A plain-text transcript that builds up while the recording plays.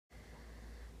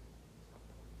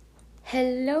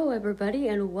Hello, everybody,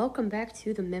 and welcome back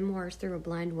to the Memoirs Through a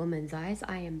Blind Woman's Eyes.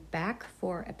 I am back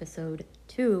for episode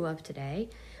 2 of today,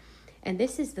 and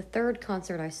this is the third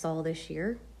concert I saw this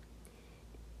year.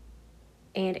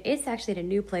 And it's actually at a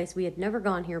new place. We had never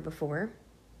gone here before.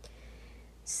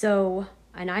 And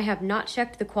I have not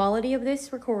checked the quality of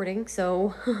this recording,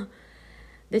 so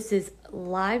this is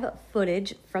live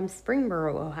footage from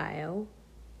Springboro, Ohio.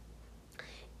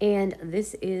 And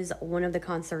this is one of the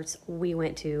concerts we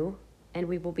went to. And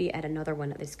we will be at another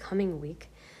one this coming week.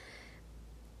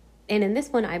 And in this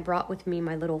one, I brought with me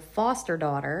my little foster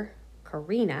daughter,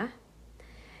 Karina.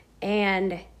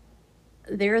 And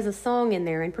there is a song in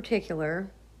there in particular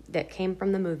that came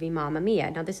from the movie Mamma Mia.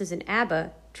 Now, this is an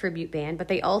Abba tribute band, but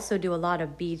they also do a lot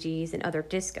of Bee Gees and other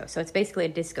disco. So it's basically a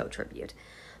disco tribute.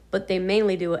 But they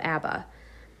mainly do Abba.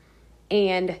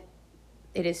 And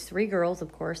it is 3 girls,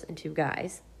 of course, and 2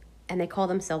 guys. And they call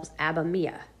themselves Abba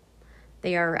Mia.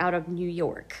 They are out of New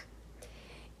York.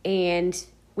 And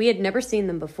we had never seen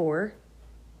them before.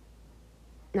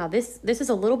 Now, this is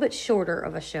a little bit shorter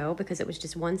of a show because it was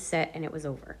just one set and it was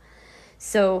over.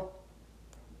 So,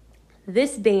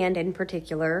 this band in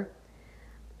particular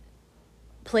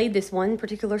played this one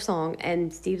particular song,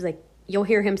 and Steve's like, you'll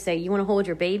hear him say, "You want to hold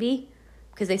your baby?"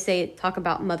 Because they talk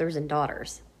about mothers and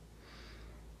daughters.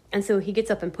 And so he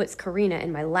gets up and puts Karina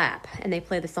in my lap, and they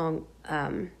play the song,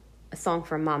 a song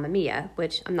from Mamma Mia,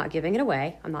 which I'm not giving it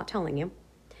away. I'm not telling you.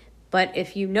 But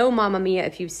if you know Mamma Mia,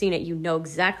 if you've seen it, you know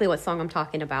exactly what song I'm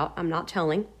talking about. I'm not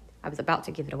telling. I was about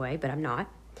to give it away, but I'm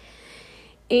not.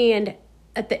 And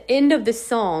at the end of the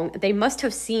song, they must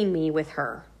have seen me with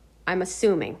her, I'm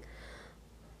assuming.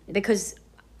 Because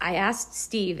I asked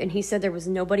Steve, and he said there was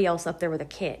nobody else up there with a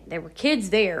kid. There were kids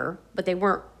there, but they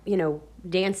weren't,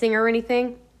 dancing or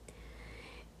anything.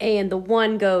 And the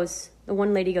one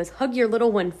lady goes, "Hug your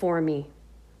little one for me.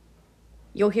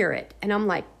 You'll hear it." And I'm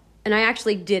like, and I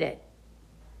actually did it.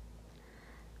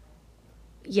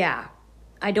 Yeah.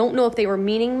 I don't know if they were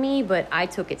meaning me, but I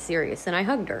took it serious and I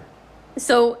hugged her.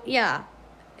 So, yeah.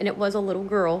 And it was a little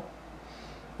girl.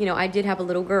 I did have a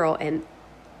little girl, and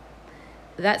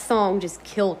that song just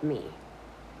killed me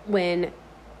when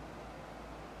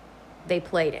they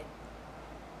played it.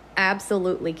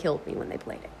 Absolutely killed me when they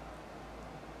played it.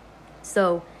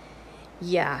 So,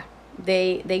 yeah,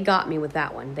 they got me with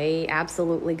that one. They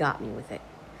absolutely got me with it.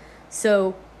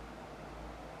 So,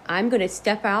 I'm going to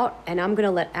step out, and I'm going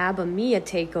to let Abba Mia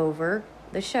take over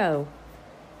the show.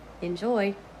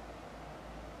 Enjoy.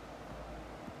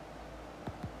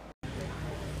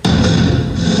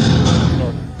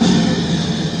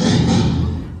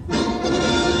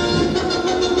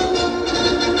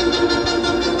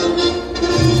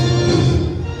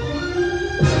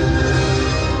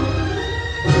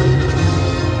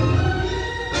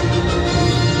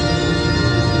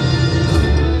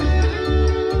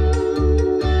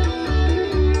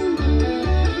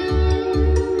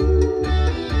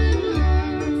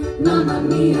 Mamma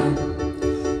Mia,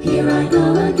 here I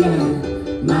go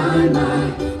again. My,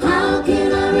 how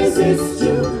can I resist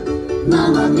you?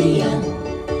 Mamma Mia,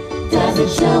 does it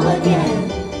show again?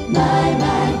 My,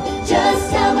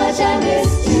 just how much I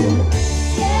missed you.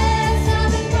 Yes,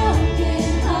 I've been broken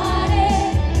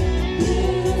hearted,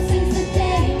 blue since the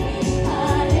day we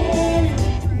parted.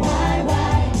 Why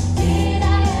did I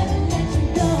ever let you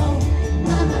go?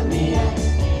 Mamma Mia,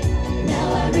 now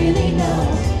I really know.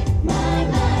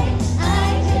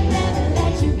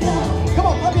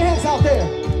 Out there,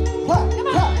 clap,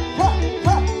 clap, clap,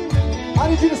 clap. I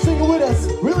need you to sing it with us,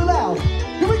 really loud.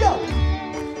 Here we go.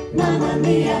 Mamma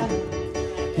Mia,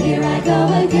 here I go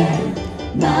again.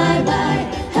 My,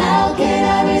 how can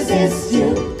I resist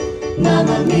you?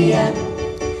 Mamma Mia,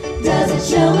 does it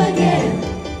show again?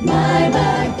 My,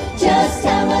 just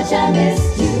how much I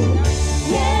missed you.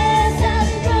 Yes, I've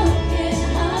been broken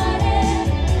hearted,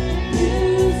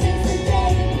 blue since the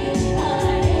day we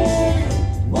parted.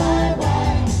 Why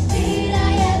did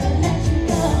I ever let you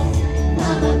go?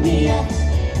 Mamma Mia,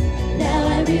 now I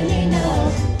really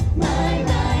know. My,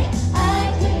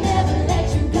 I could never let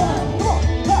you go. Come on,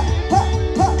 clap, clap,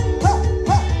 clap, clap,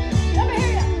 clap. Let me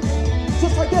hear ya.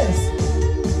 Just like this.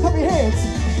 Clap your hands.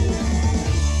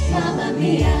 Mamma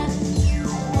Mia.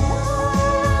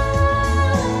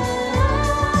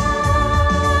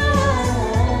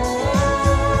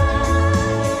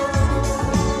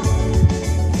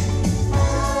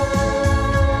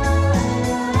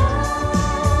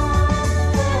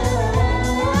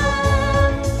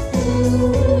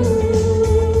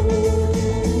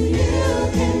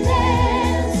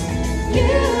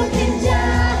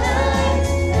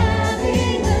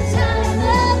 Having the time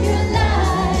of your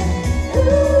life.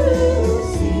 Ooh,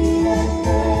 see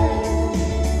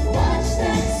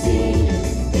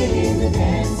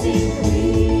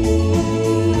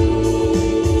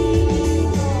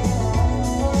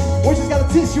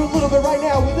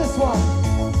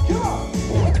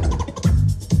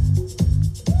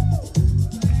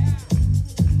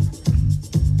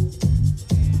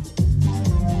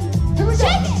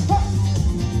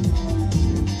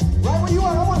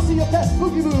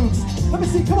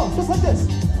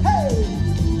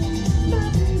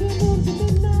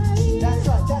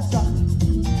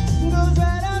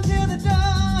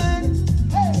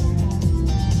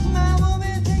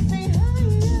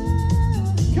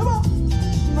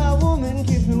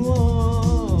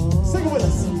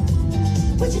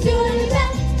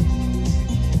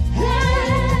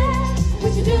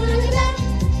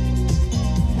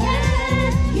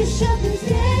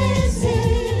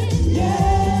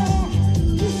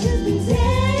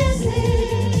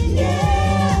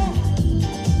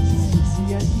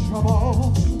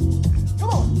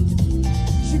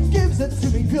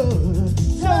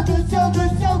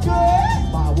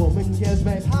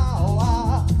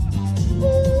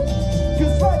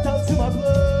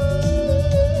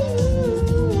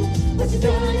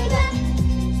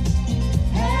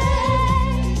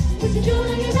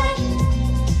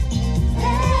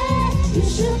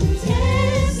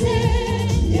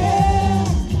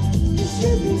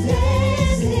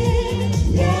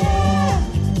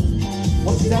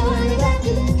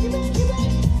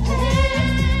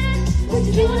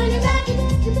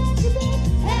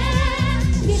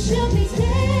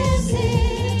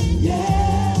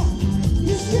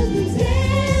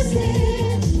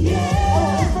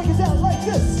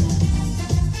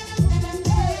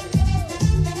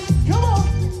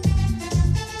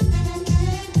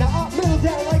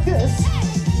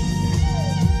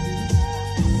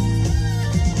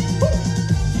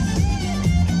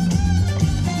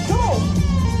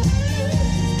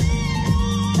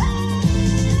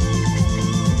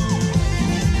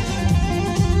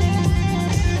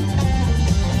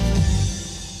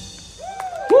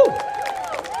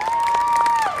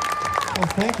Well,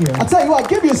 thank you. I'll tell you what,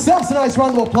 give yourselves a nice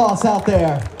round of applause out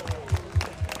there.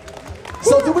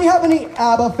 So, do we have any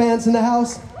ABBA fans in the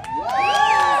house?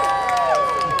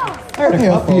 Okay,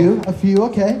 a few,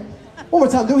 okay. One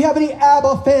more time, do we have any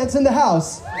ABBA fans in the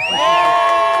house?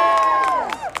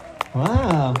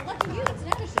 Wow.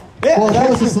 Yeah. Well, that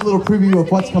was just a little preview of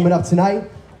what's coming up tonight.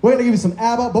 We're gonna give you some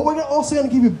ABBA, but we're also gonna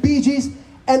give you Bee Gees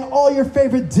and all your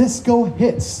favorite disco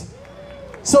hits.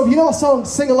 So if you know a song,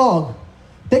 sing along.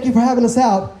 Thank you for having us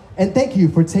out, and thank you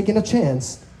for taking a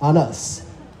chance on us.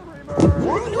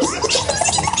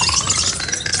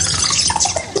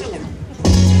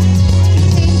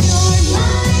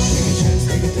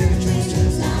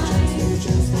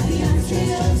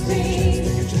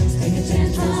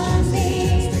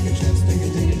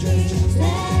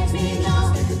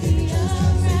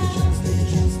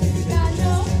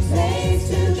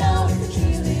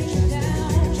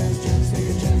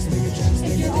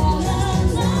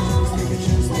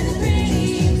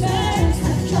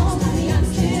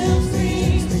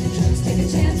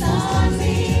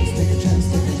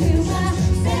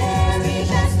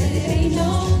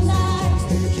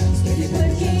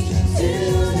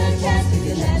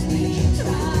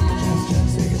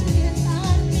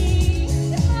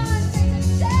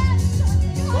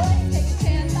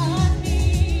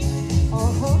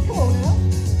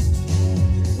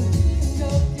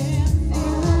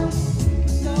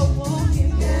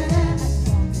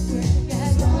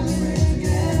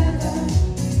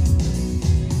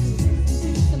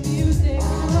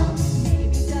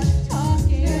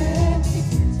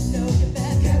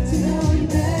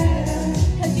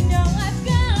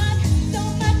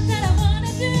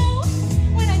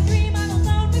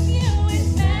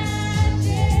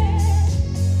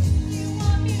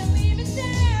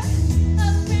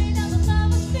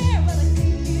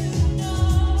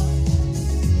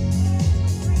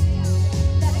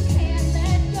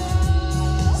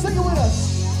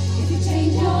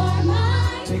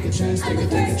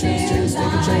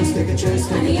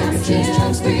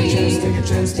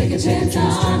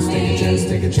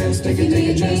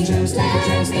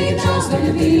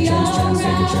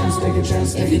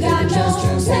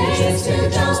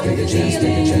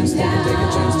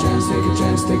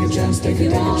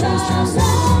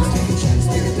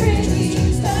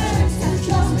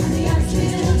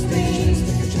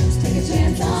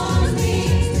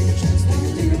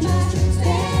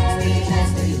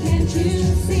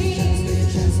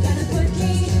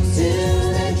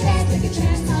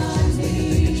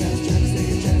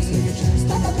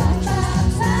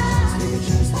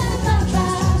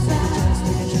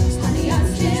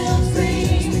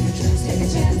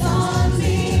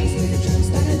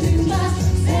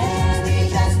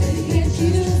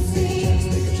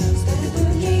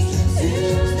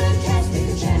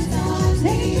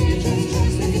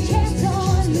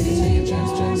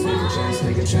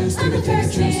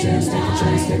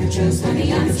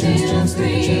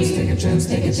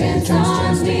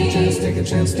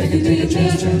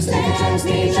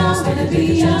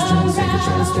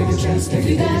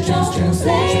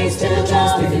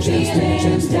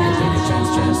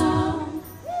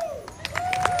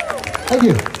 Thank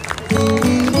you.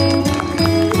 Leave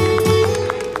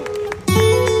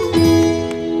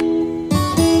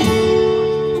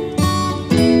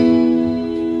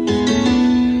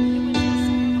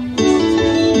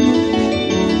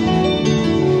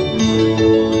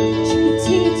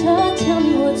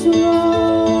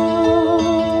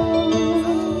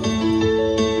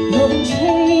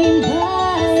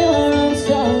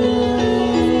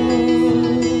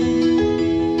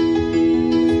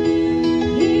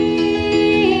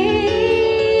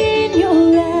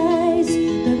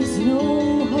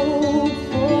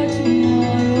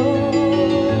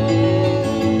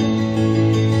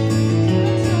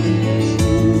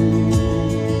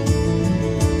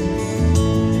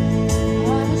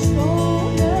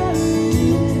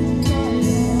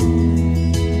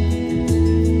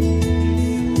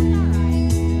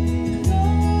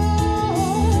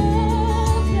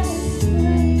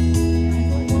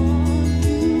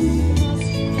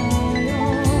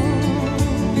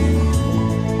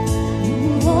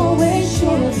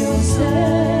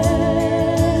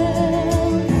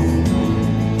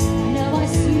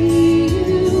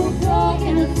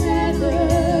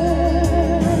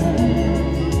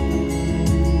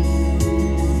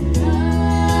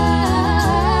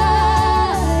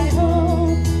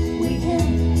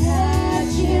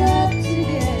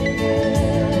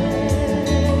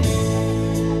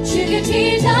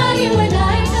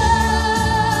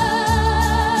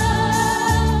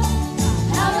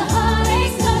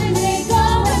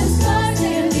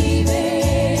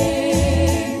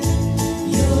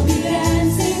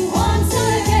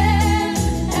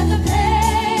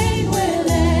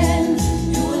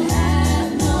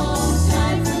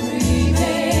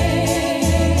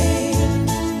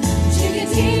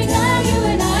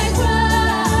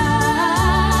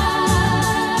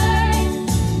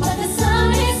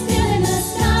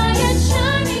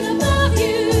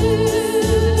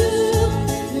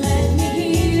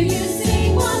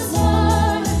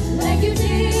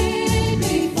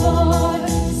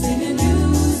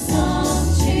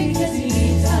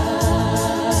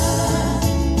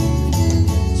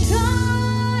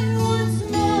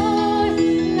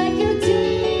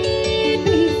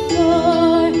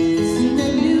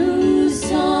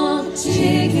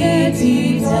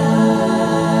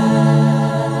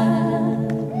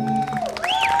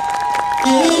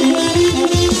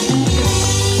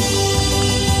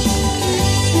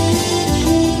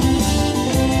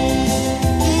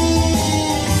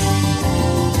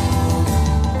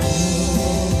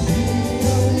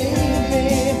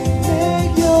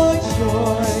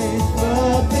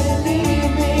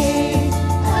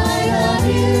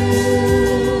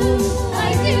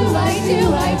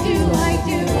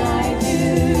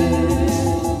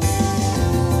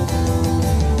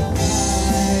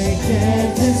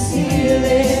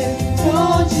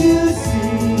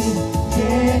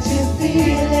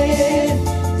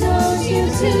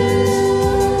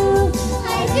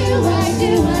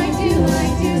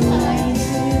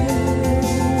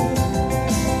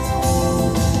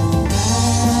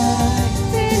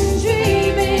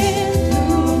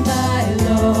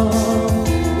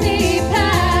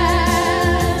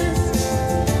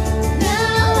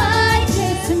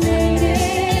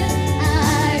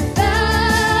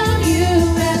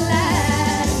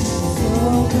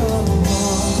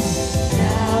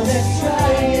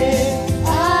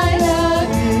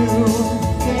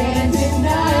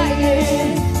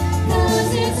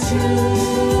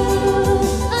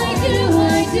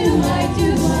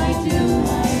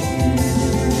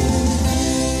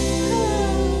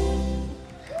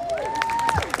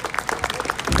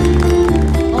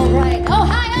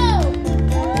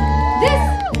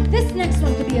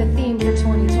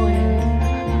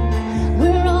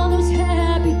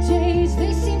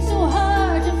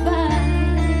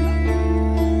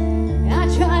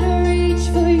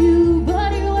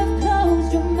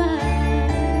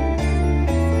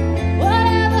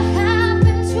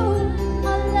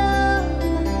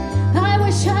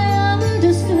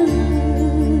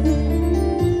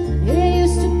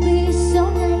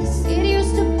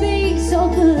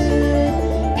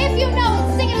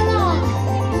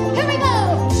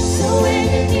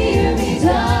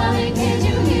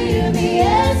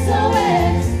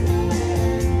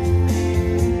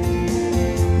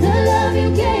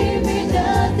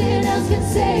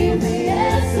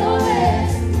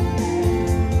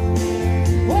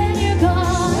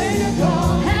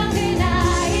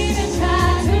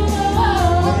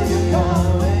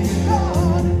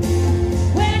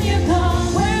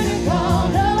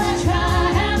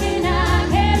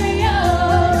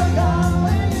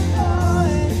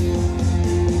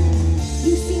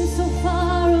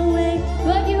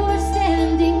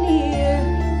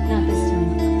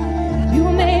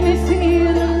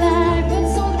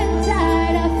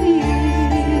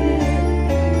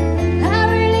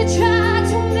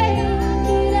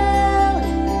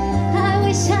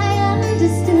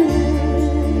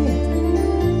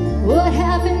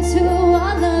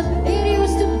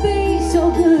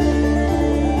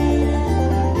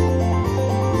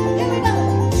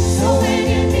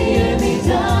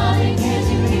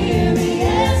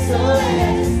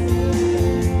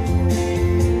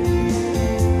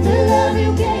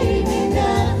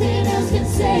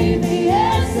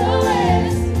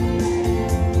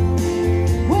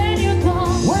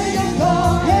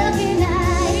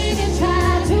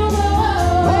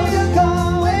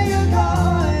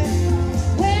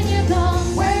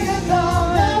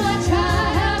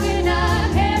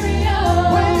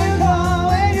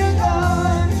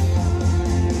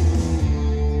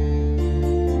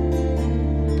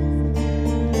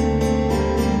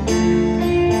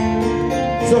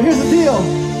But here's the deal.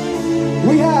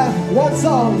 We have one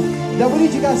song that we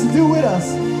need you guys to do with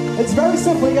us. It's very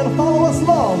simple. You gotta follow us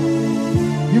along.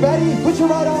 You ready? Put your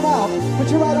right arm out. Put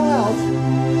your right arm out.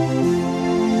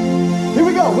 Here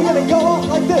we go. We're gonna go out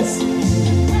like this.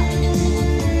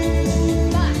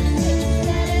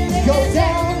 Go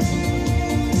down.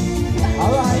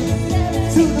 All right.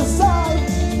 To the side.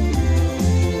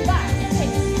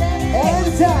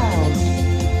 And down.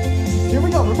 Here we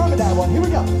go. Remember that one. Here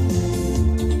we go.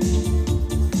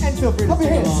 And feel free to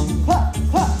sing along. Clap,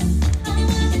 clap.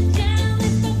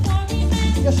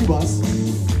 Yes, she was.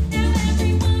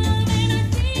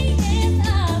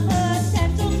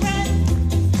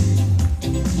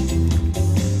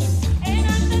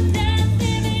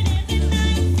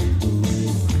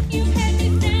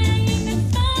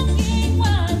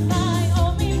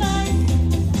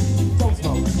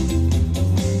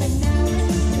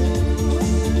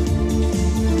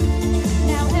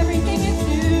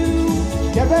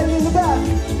 Get ready in the back.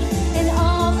 And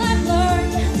all I've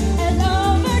learned has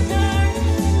overturned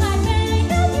my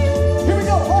make of you. Here we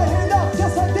go. Right hand up,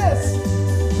 just like this.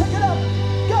 Pick it up.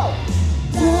 Go.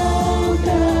 Don't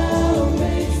go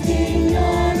wasting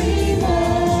your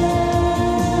emotion.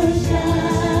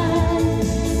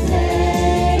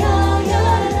 Lay all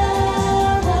your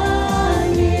love on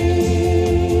me.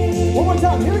 One more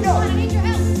time. Here we go. I need your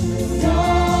help.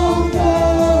 Don't go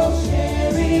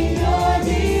sharing your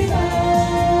devotion.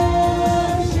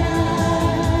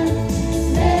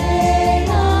 Lay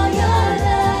all your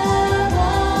love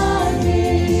on me.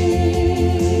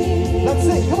 Let's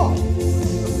sing. Come on.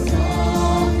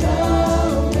 Don't go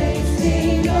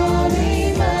wasting your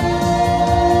emotion.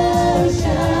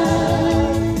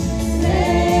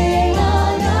 Lay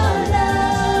all your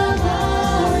love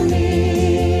on me.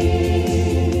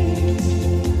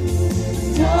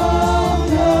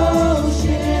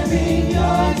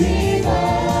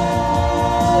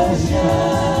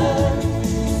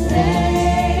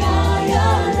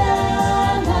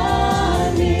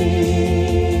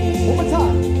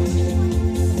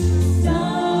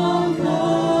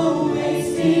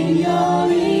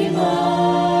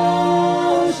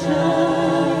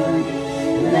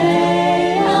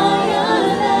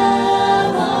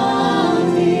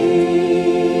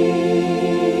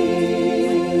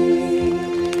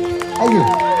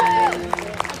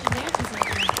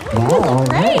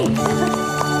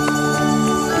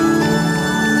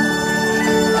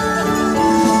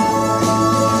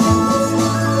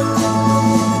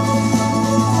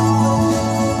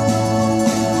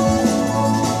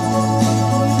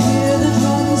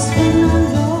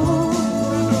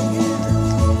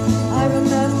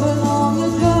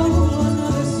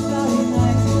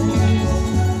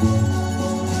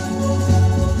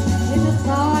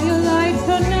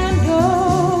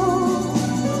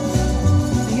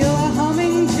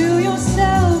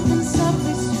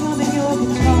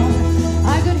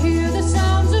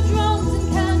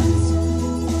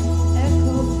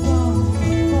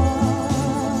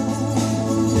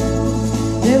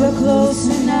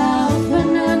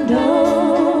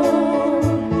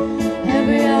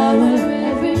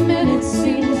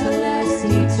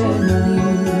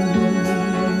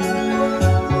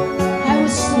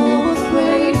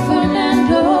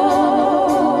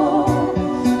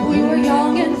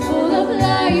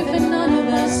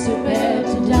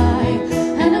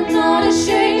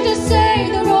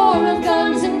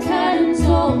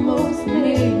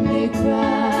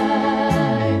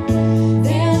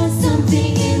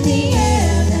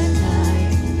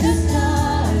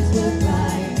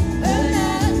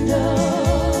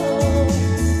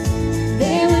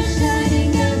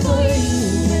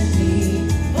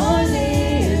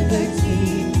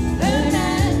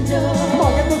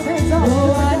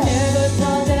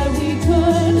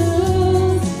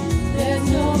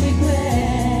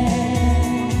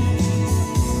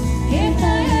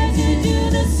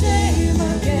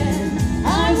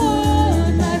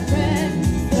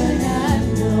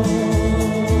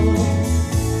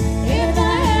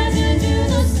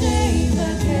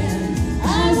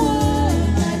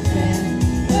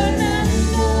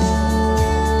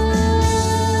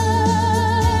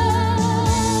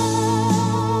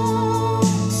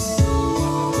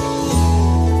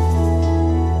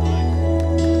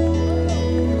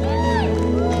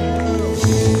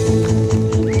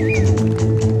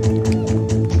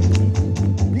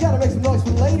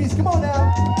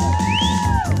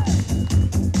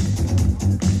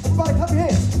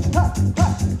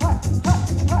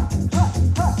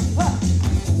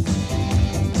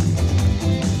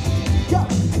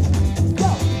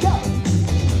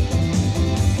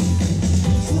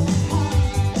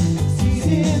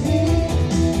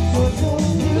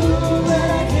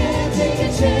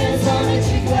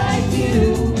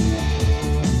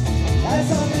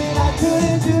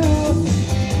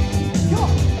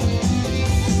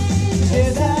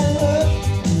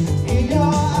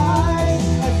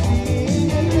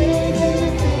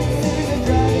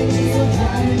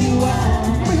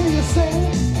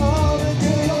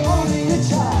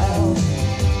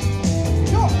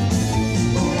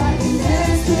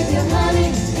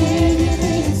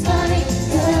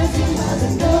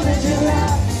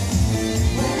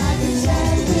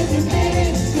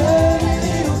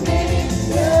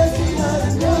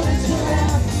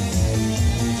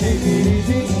 Take it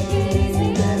easy,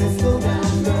 let it slow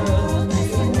down, girl.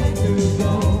 Nice and way to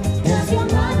go. Does your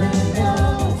mother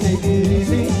know? Take it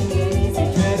easy,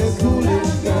 better cool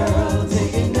it, girl.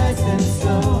 Take it nice and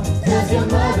slow. Does your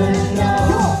mother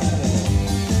know?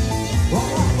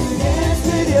 Dance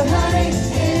with your honey,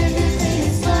 everything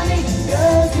is funny.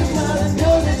 Does your mother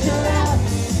know that you're out?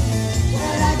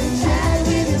 Well, I can chat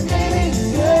with your baby,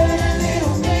 good a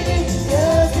little baby.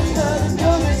 Does your mother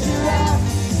know that you're out?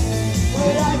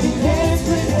 Well, I can dance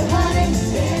with your honey,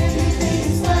 everything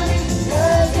is funny.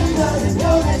 Does your mother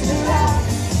know that you're out?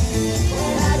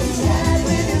 Well, I can chat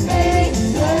with your baby,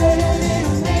 good a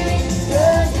little baby.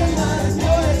 Does your mother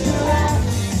know that you're out?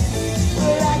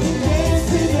 Well, I can dance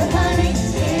with your honey,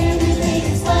 everything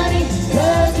is funny.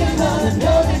 Does your mother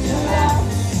know that you're out?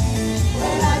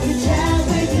 Well, I can chat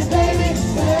with your baby,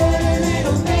 good a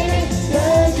little baby.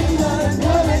 Does your mother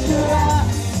know that you're out?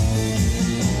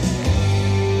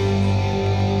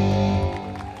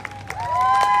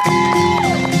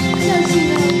 Does she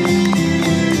know?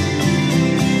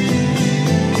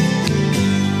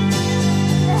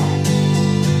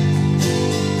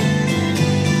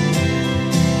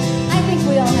 I think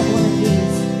we all have one of these. I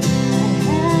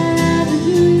have a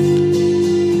dream,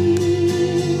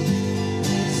 a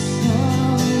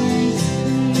song I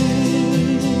sing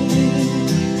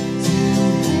to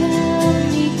help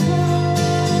me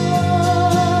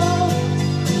cope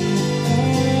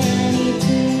with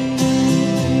anything.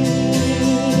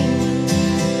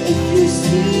 If you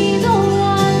see the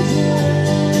wonder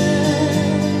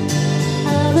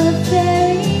of a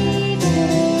fairy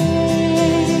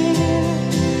tale,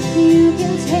 you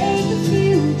can take the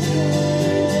future,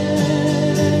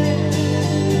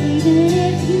 even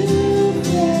if you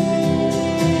fail.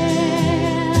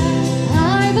 I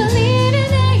believe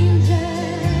in angels,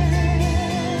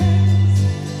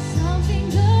 something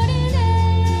good in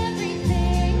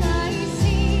everything I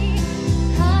see.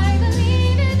 I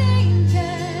believe in angels,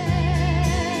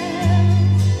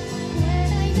 when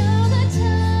I know the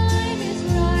time is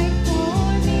right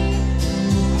for me.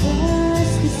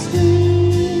 Across the stream,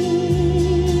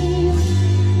 I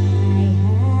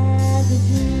have a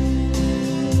dream.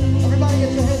 Everybody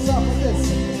get your hands up like this.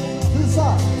 To the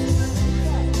side.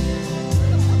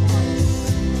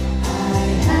 I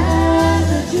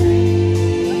have a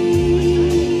dream,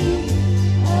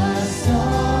 a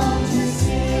song to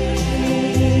sing,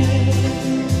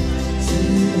 to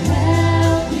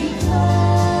help me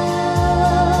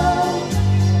cope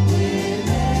with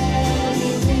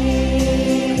anything.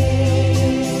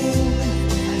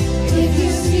 If you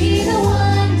see the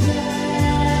wonder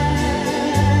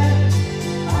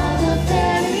of a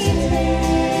fairy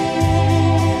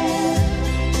tale,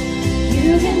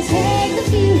 you can take the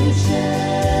future,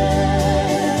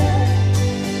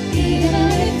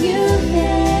 even if you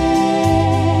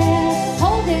fail.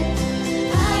 Hold it.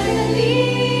 I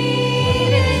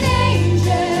believe in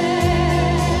angels,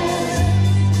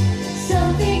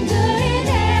 something good in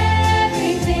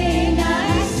everything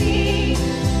I see.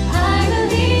 I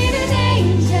believe in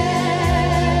angels,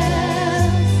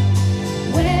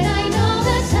 when I know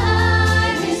the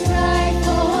time is right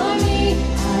for me.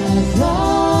 I'll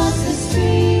cross the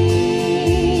stream.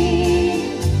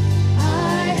 I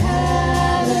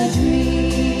have a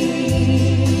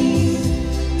dream.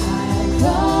 I'll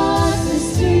cross the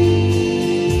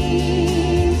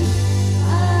stream. I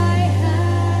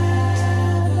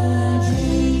have a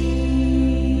dream.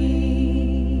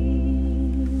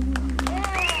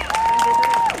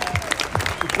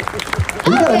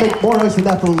 We gotta make more noise than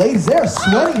that for the ladies. They're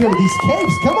sweating here with these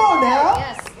capes. Come on now.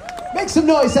 Yes. Make some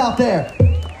noise out there.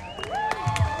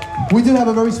 We do have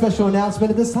a very special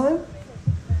announcement at this time.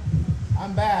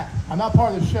 I'm back. I'm not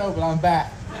part of the show, but I'm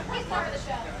back. He's part of the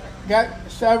show. Got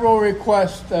several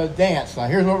requests to dance. Now,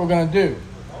 here's what we're going to do.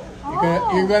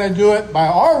 You're going to do it by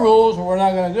our rules, or we're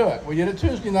not going to do it. We did it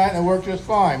Tuesday night, and it worked just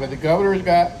fine. But the governor's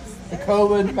got the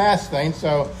COVID mask thing,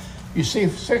 so you see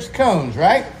 6 cones,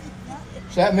 right?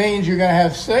 So that means you're going to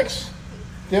have 6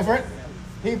 different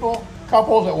people,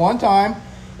 couples at one time.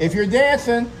 If you're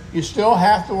dancing, you still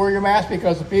have to wear your mask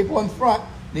because the people in front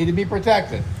need to be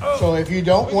protected. So if you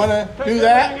don't want to do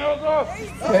that, if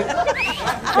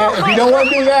you don't want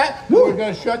to do that, we're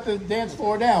going to shut the dance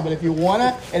floor down. But if you want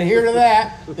to adhere to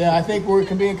that, then I think we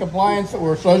can be in compliance.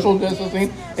 We're social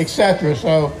distancing, etc.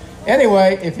 So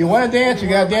anyway, if you want to dance, you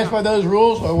got to dance by those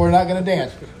rules, or we're not going to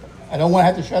dance. I don't want to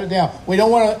have to shut it down. We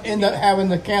don't want to end up having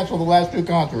to cancel the last 2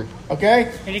 concerts.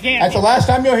 Okay? And you can't. That's the last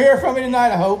time you'll hear from me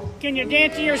tonight, I hope. Can you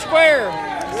dance in your square?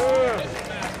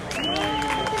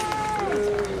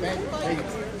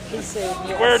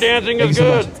 Square dancing is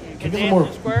good. Give me more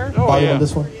volume on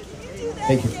this one.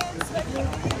 Thank you.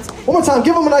 One more time,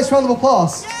 give them a nice round of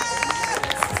applause.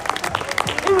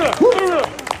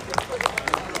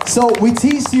 So we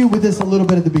teased you with this a little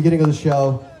bit at the beginning of the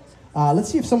show. Let's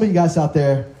see if some of you guys out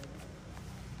there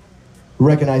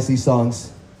recognize these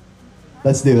songs.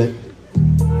 Let's do it.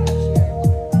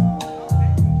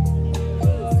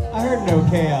 I heard an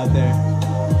okay out there.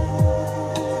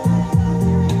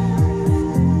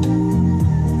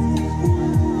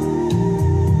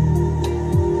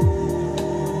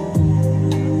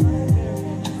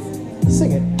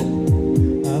 Sing it.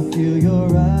 I feel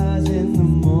your eyes in the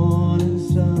morning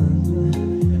sun.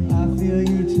 I feel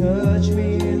you touch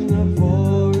me in the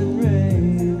pouring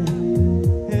rain.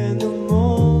 And the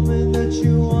moment that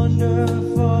you wander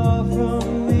far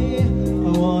from me,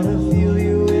 I wanna feel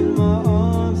you in my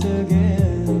arms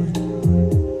again.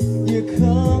 You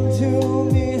come to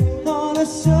me on a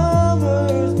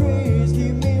summer's breeze,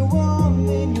 keep me warm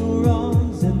in your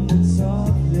arms and then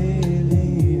softly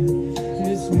leave.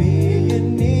 It's me you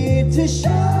need to show.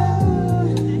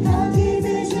 How deep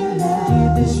is your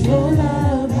love? Deep is your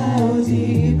love? How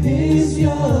deep is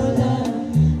your love?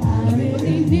 I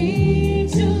really need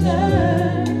to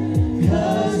learn.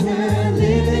 'Cause we're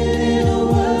living in a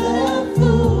world of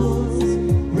fools,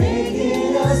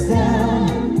 breaking us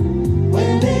down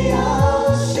when they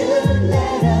all should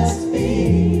let us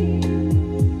be.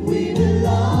 We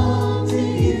belong to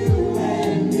you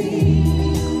and me.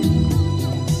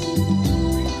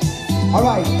 All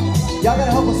right, y'all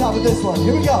gotta help us out with this one.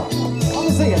 Here we go. I'm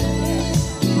gonna sing it.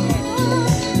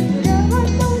 Girl, I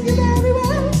know you very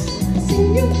well. I see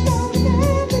you coming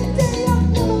every day. I've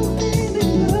never really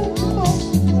looked before.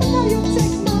 But now you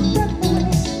take my breath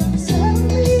away.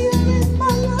 Suddenly you're in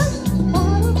my life.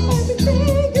 Part of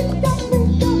everything you got me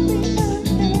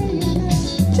untamed.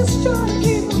 Just trying to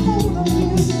keep a hold on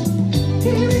you.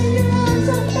 Here in your arms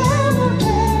I found my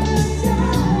paradise.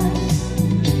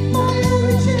 My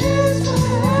only chance for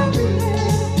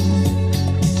happiness.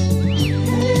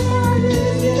 And if I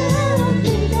lose you, then I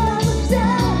think I would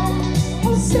die.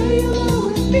 Oh, say you'll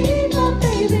always be my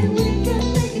baby. We can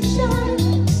make it shine.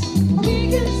 We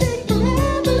can take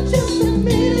forever, just a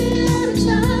minute at a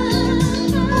time.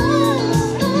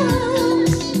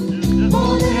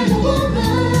 More than a woman.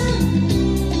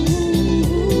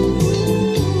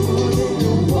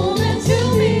 Woman to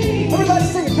me. Everybody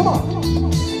sing it, come on.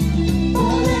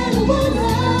 More than a woman.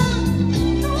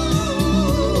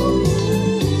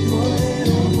 More than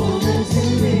a woman to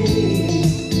me.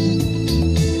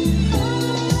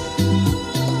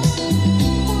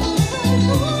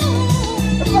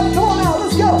 Everybody, come on now,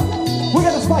 let's go. We're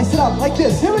gonna spice it up like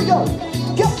this. Here we go.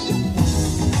 Go.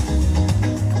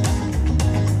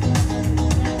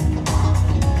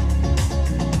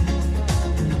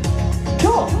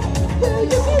 Come on. Well, you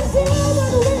can tell by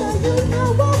the way I use my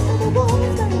walk and the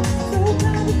woman's that I'm so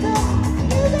proud to talk.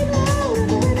 Music loud and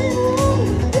the women roll.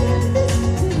 Doing this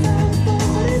since I was born,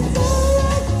 but it's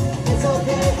alright, it's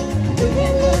okay. You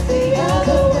can look the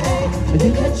other way, and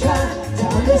you can try to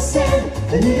understand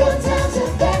the New York Times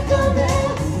effect on them.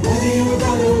 Whether you were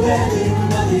born or whether you were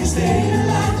mother, you're staying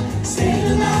alive, staying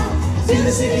alive. Feel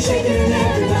the city shaking and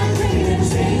everybody drinking and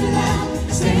staying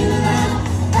alive, staying alive.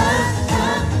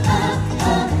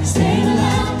 Staying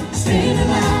alive, staying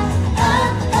alive,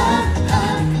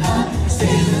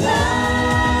 staying alive.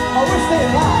 Oh, we're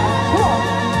staying live. Come on.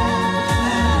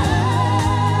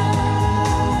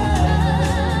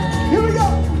 Here we go.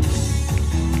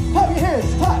 Clap your hands.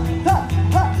 Clap, clap,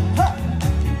 clap, clap.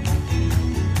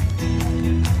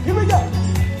 Here we go.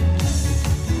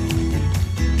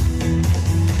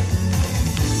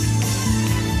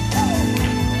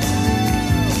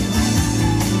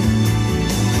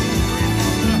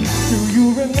 Do you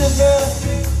remember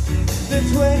the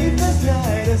 21st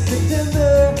night of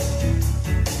September?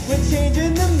 We're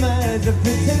changing the minds of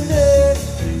pretenders,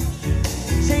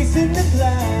 chasing the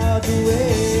clouds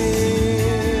away.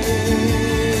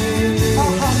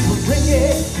 Our hearts were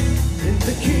ringing in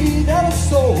the key that our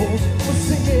souls were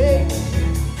singing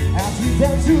as we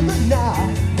dance through the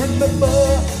night. Remember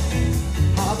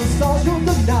how the stars showed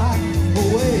the night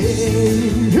away.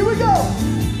 Here we go.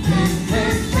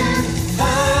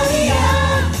 Maria,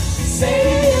 say do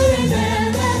you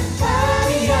remember?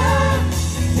 Maria,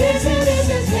 this is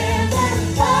September.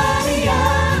 Maria,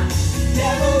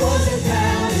 never was a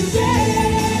cloudy day.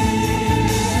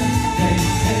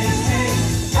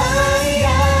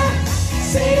 Maria,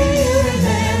 say do you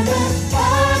remember?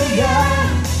 Maria,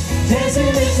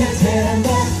 dancing in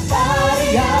September.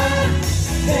 Maria,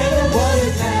 never was a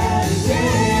cloudy day.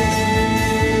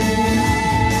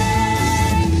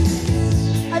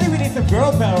 I think we need some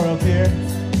girl power up here.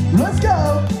 Let's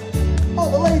go. All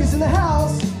the ladies in the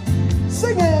house.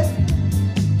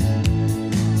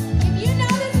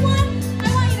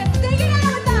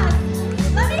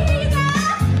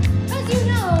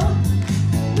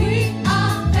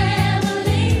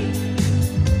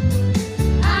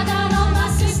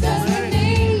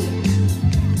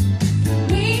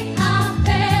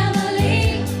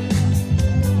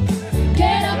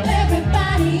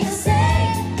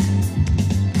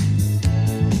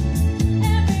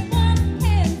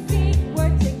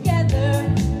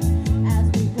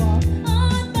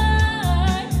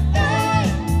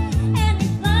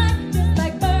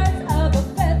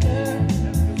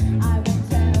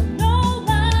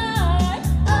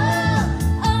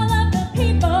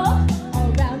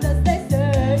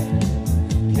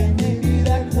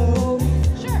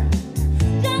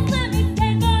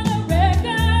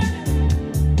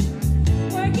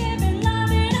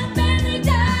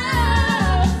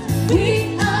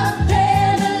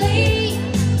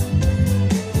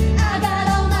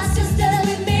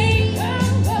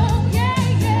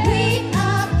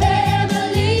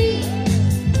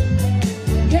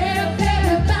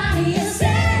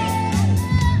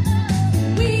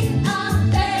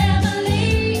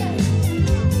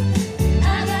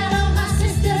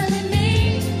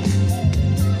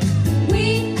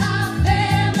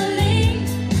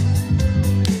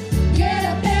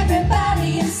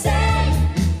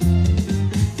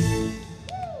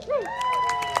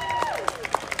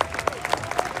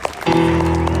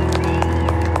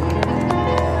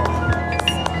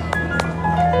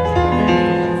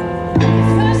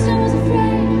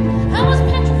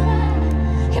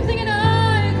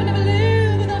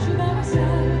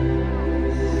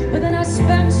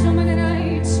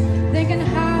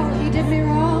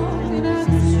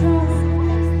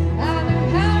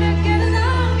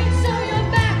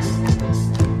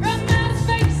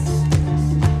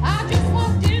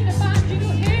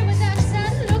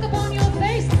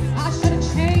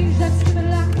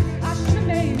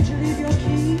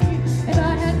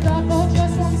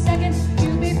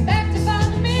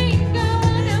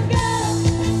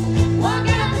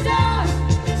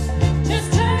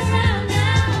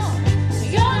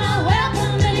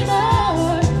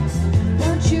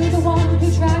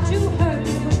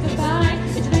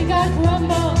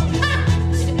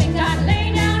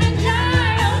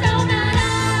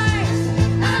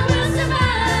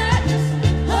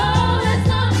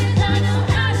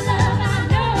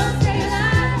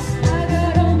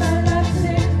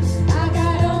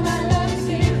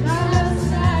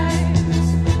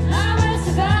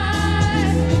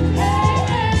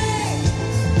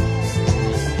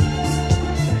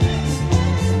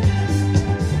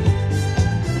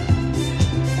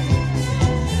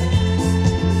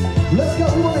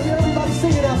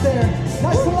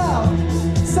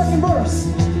 second verse.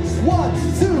 1,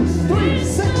 2, 3,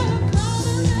 6.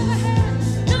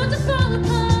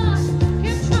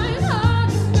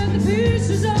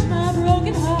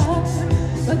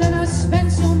 But then I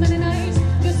spent so many nights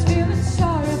just feeling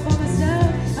sorry for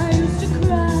myself. I used to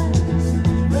cry,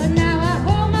 but now I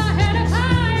hold my head up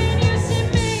high and you see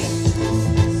me,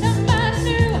 somebody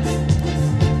new.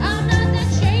 I'm not that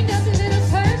chained up little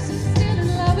person still in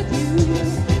love with you.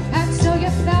 And so you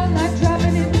felt like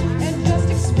dropping in and just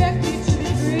expect me to be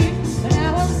free. But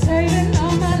now I'm saving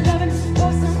all my loving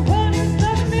for someone who's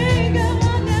loving me. Come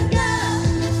on now,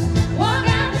 girl, walk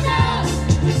out the door.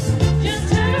 Just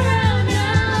turn around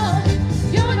now.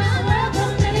 You're not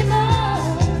welcome anymore.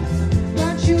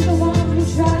 Weren't you the one who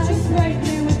tried to break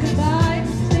me with goodbye?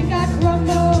 Think I'd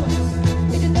crumble?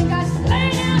 Did you think I'd lay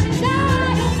down and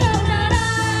die? No, not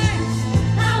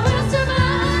I will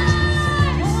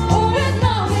survive. Oh, as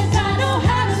long as I know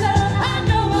how to love, I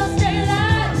know I'll stay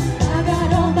alive. I got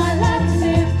all my life to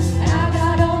live, and I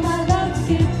got all my love to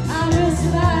give. I will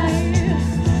survive.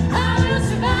 I will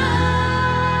survive.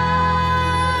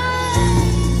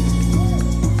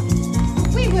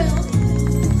 We will.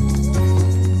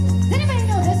 Does anybody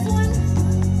know this one?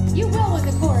 You will when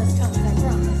the chorus comes, I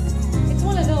promise. It's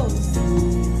one of those.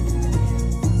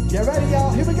 Get ready,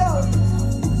 y'all. Here we go.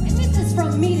 And this is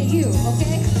from me to you,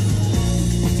 okay?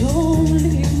 Don't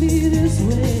leave me this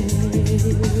way.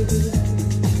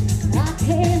 I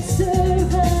can't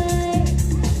survive,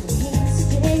 can't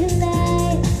stay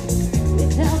alive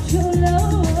without your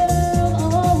love.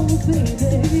 Oh,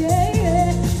 baby, yeah,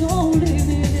 yeah. Don't leave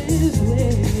me this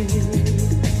way.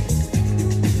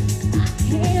 I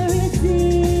can't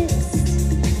resist.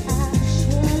 I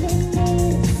surely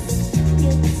miss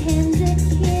your tender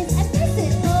kiss. And this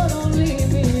is, oh, don't leave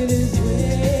me this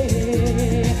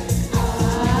way.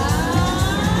 Ah,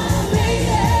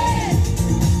 baby,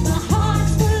 my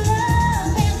heart's full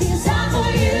of and desire for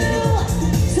you.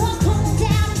 So come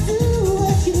down and do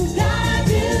what you gotta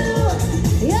do.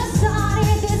 You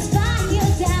started this fire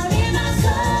down in my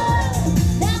soul.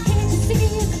 Now can't you see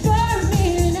it's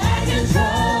burning out of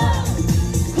control?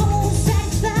 Come on,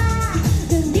 satisfy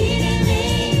the need in me.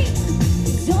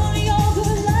 It's only your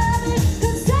good loving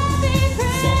can set me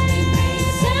free.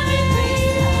 Set me free,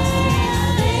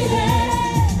 baby.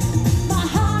 My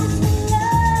heart is full of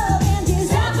love and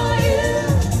desire for you.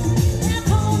 Now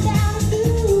come down and do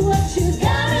what you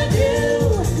gotta do.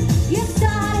 You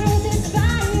started this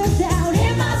fire down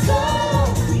in my soul.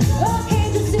 Oh,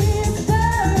 can't you see it's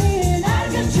burning out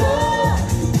of control?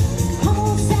 Come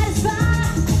on, satisfy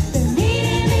the need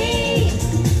in me.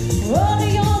 Only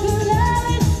your good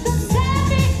loving can set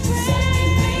me free.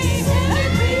 Set me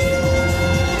free.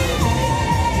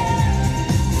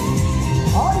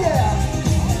 Oh, yeah.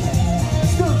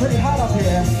 Still pretty hot up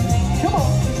here. Come on.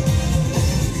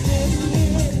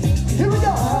 Here we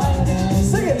go.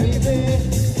 Sing it.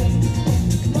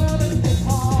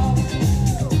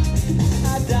 I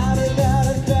doubt about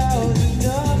 1,000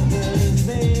 numbers,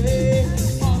 baby.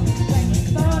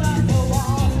 Thought I'd go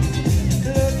on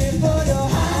looking for your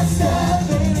hot stuff,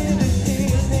 baby, this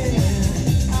evening.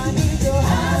 I need your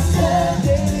hot stuff,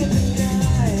 baby,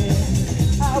 tonight.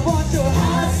 I want your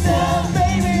hot stuff,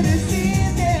 baby, this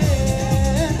evening.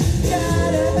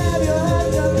 Gotta have your hot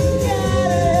stuff, gotta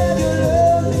have your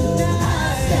love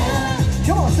tonight.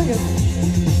 Come on, sing it.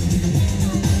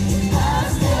 Hot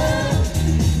stuff.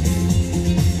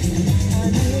 I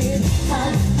need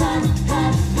Hot, hot,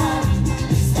 hot, hot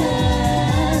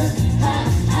stuff. Hot,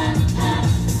 hot, hot.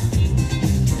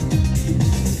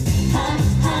 Hot,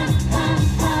 hot, hot,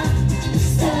 hot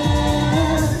stuff.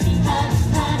 Hot,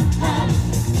 hot, hot.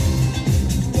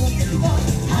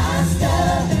 Hot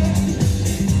stuff.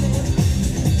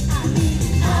 I need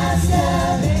hot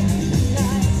stuff.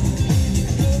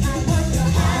 I want your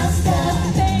hot stuff,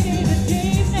 baby, this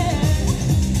evening.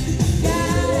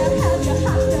 Gotta have your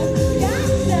hot stuff.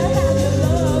 Gotta have your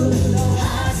love.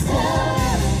 Hot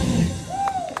stuff.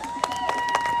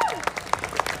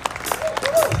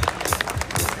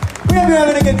 We hope you're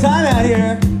having a good time out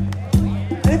here.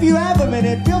 And if you have a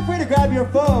minute, feel free to grab your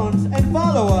phones and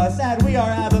follow us at We Are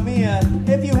Abba Mia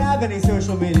if you have any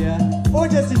social media, or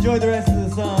just enjoy the rest of the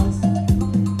songs.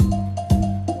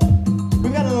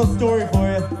 We've got a little story for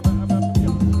you.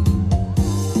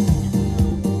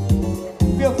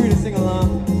 Feel free to sing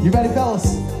along. You ready,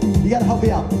 fellas? You gotta help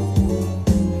me out.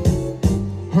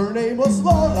 Her name was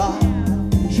Lola.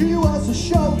 She was a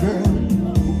showgirl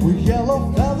with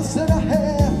yellow feathers in her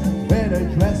hair. When her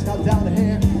dress got down to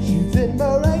hair, she did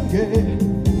merengue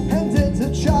and did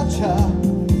the cha-cha.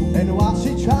 And while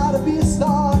she tried to be a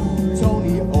star,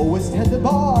 Tony always tended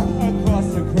bar. Across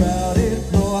the crowded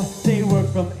floor, they work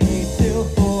from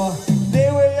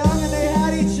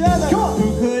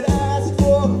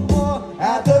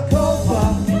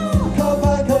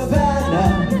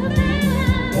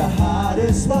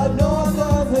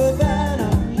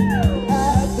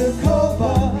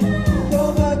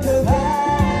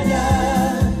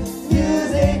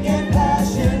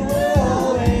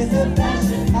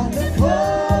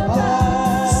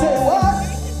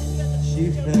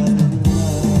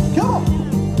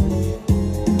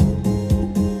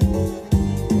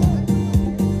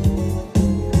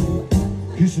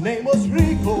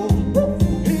people.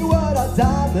 He was a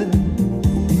diamond.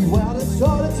 He went and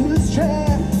started to his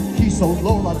chair. He saw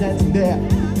Lola dancing there.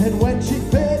 And when she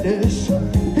finished,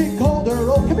 he called her,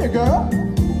 oh, come here, girl.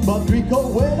 But Rico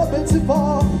went a bit too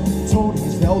far.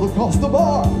 Tony's held across the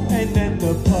bar. And then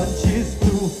the punches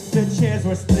flew. The chairs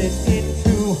were split in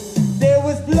two. There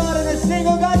was blood and a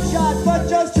single gunshot, but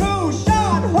just who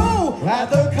shot who?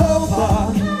 At the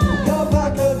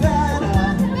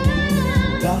Copacabana,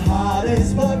 the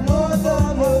hottest but north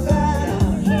of Havana.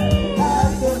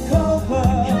 At the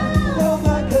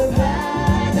Copacabana,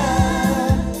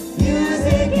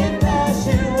 Music and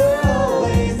passion were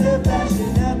always the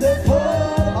fashion at the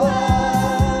Copa.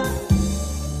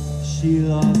 She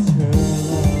lost her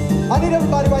love. I need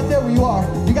everybody right there where you are.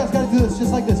 You guys gotta do this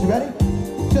just like this. You ready?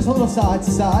 Just a little side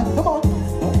to side. Come on.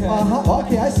 Okay.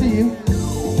 Okay, I see you.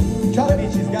 Try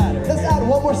to. She's got it. Let's add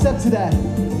one more step to that.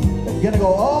 You're gonna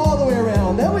go all the way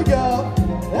around. There we go.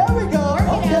 There we go.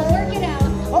 Work it out.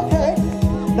 Okay.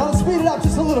 Now let's speed it up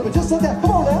just a little bit. Just like that.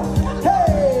 Come on now.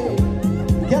 Hey.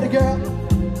 Get it, girl.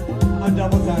 I'm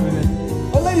double timing it.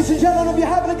 Well, ladies and gentlemen, if you're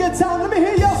having a good time, let me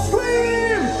hear y'all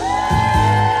scream.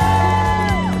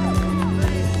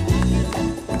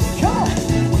 Come on.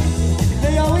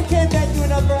 Hey, y'all, we can't thank you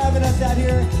enough for having us out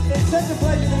here. It's such a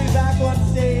pleasure to be back on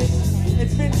stage.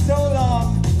 It's been so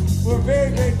long. We're very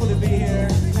grateful to be here,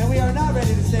 and we are not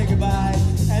ready to say goodbye.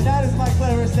 And that is my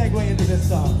clever segue into this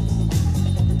song.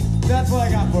 That's what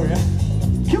I got for you.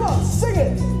 Come on, sing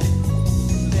it.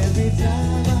 Every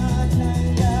time I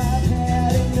think I've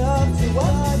had enough to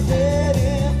I'm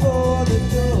heading for the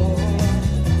door.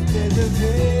 There's a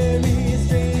very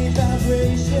strange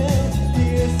vibration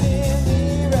piercing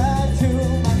me right to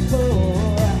my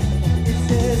core. It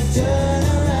says, turn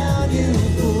around, you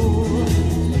fool.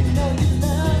 You know you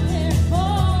love me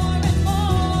more and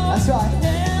more. That's right.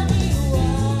 Tell me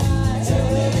why. Tell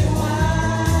me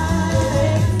why.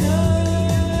 No,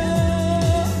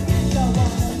 don't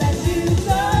wanna let you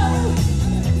go.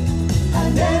 I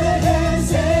never can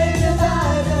say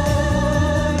goodbye,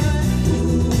 boy.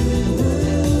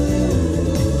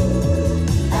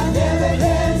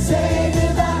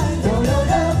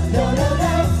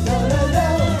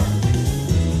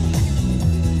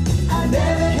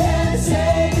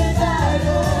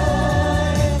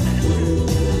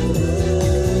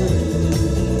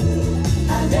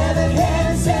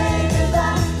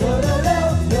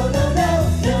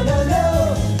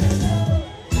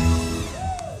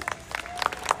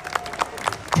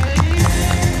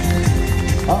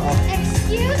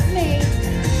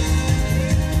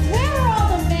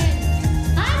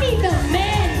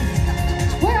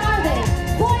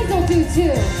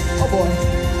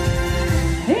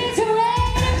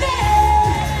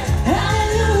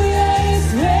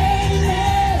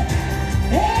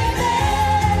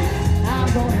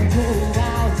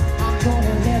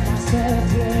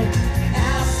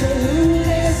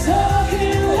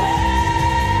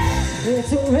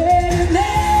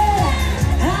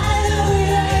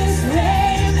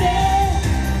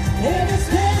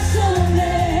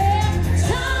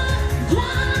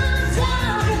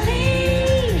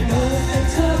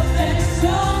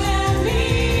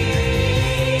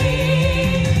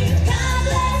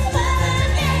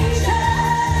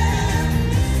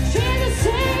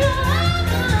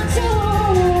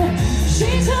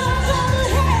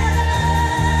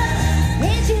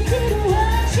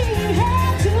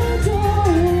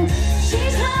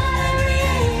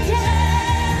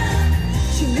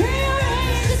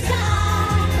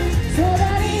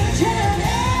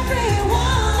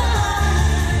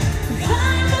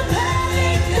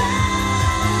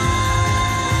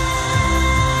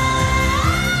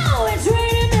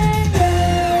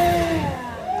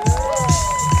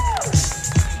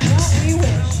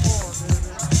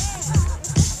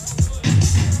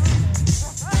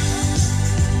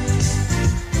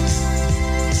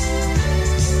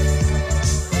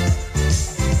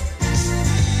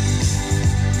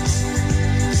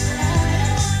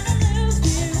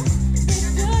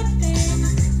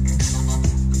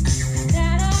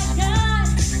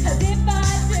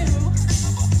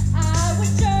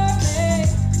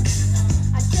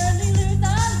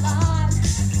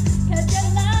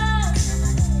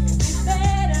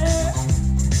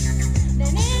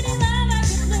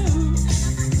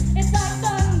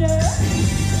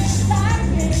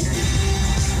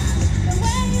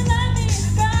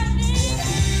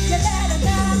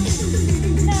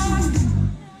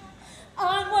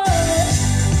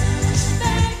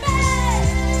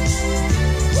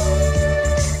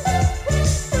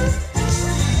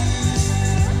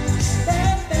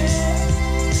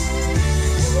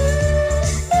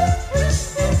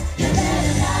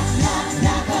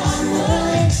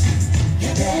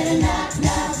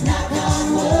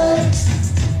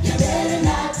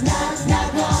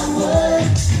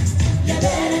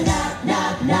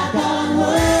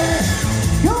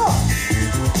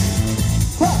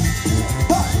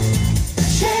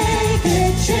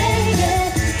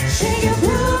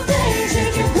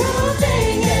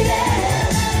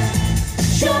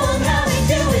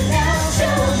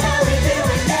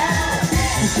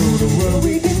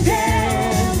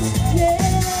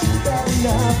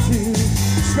 enough to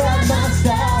describe my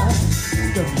style.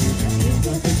 The music gives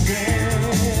us a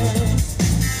chance.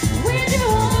 When you're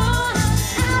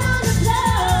out on the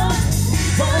floor,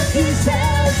 Funky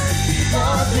says,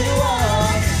 all you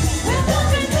are. we're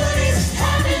bumping booties,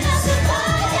 having us a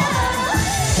fire.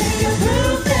 Shake your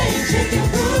groove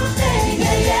thing,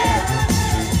 yeah, yeah.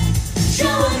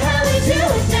 Show 'em how we do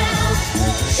it now.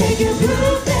 Shake your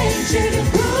groove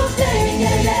thing,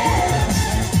 yeah, yeah.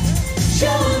 Show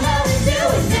 'em how we do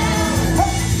it now.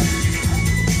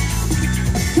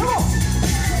 Come on.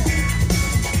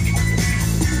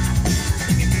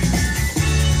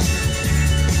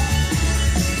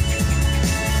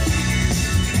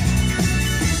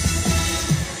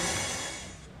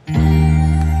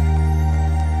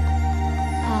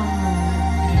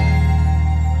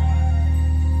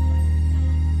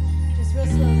 Just real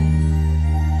slowly.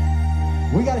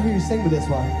 We gotta hear you sing with this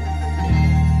one.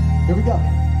 Here we go.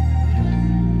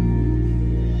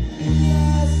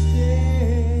 Last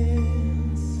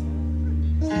dance,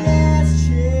 last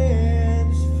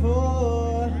chance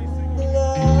for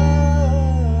love.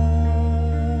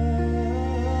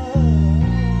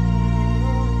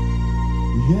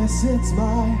 Yes, it's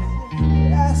my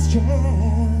last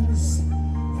chance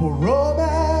for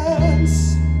romance.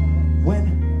 When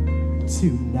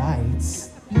tonight.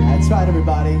 That's right,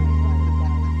 everybody.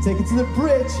 Take it to the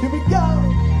bridge. Here we go.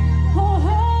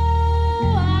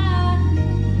 Oh, I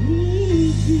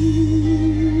need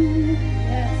you.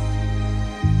 Yes.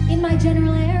 In my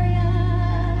general area,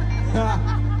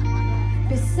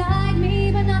 beside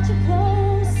me, but not too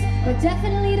close, but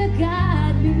definitely to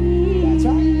guide me. That's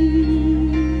right.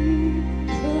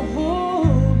 To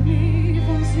hold me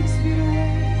from 6 feet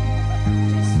away.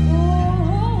 Just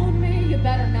hold me. You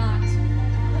better not. 'Cause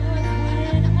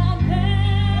when I'm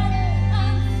bad,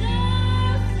 I'm so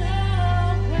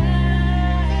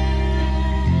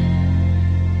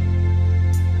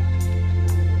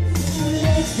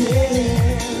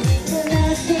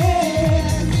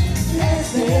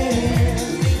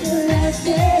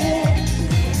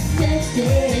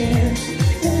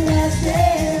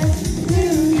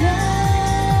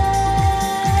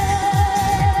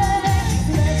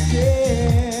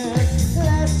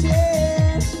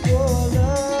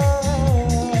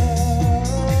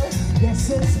Yes,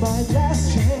 it's my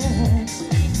last chance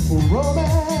for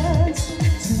romance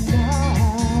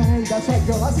tonight. That's right,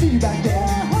 girl. I see you back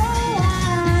there. Oh,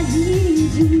 I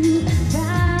need you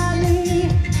by me,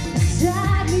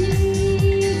 beside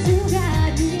me, to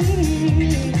guide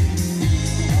me.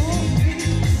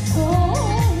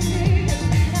 Hold me,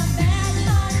 now that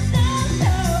I'm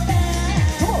so bad.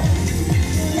 Come on.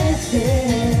 Let's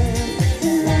dance,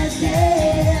 let's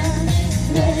dance,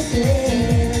 let's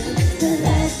dance,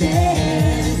 let's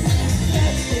dance,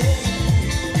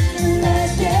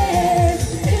 let's dance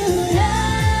tonight.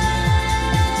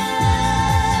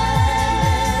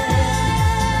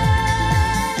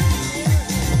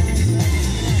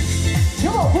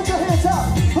 Come on, put your hands up.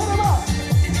 Put them up.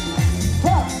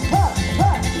 Clap, clap,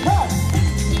 clap, clap.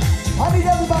 I need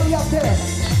everybody out there.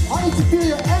 I need to feel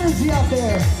your energy out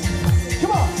there.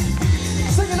 Come on.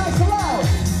 Sing it nice and loud.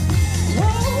 Oh,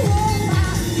 I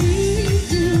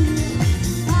need you.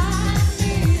 I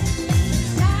need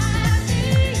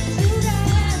to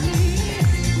guide me,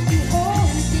 to hold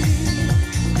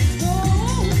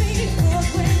me, 'cause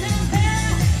when I'm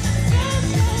bad, I'm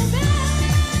so bad.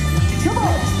 Come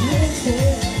on. Let's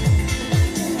dance,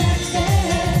 let's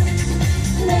dance,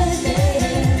 let's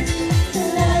dance,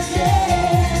 let's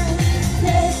dance,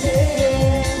 let's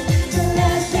dance,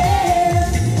 let's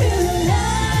dance tonight.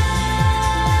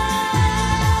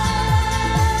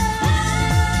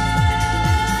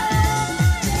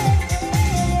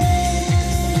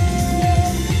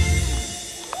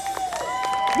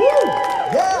 Woo!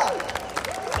 Yeah.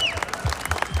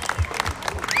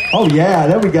 Oh yeah,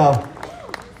 there we go.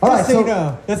 All right, Just so so you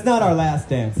know, that's not our last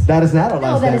dance. that is not our No,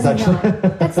 last that dance, is actually.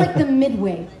 not. That's like the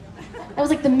midway. That was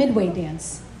like the midway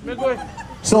dance.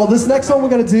 So this next song we're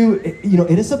gonna do, it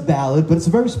is a ballad, but it's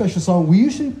a very special song. We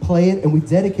usually play it and we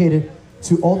dedicate it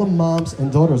to all the moms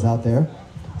and daughters out there.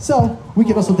 So we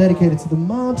can also dedicate it to the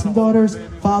moms and daughters,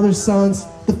 fathers, sons,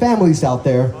 the families out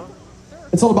there.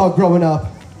 It's all about growing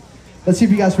up. Let's see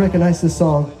if you guys recognize this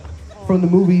song from the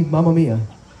movie Mamma Mia.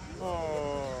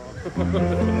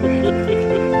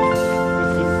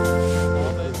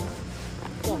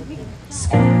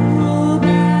 School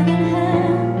bag in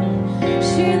hand,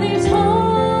 she leaves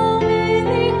home in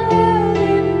the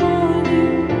early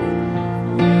morning,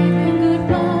 waving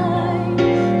goodbye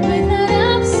with an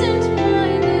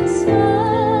absent-minded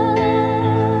smile.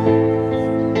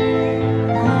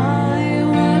 I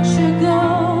watch her go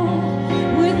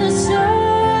with the sun.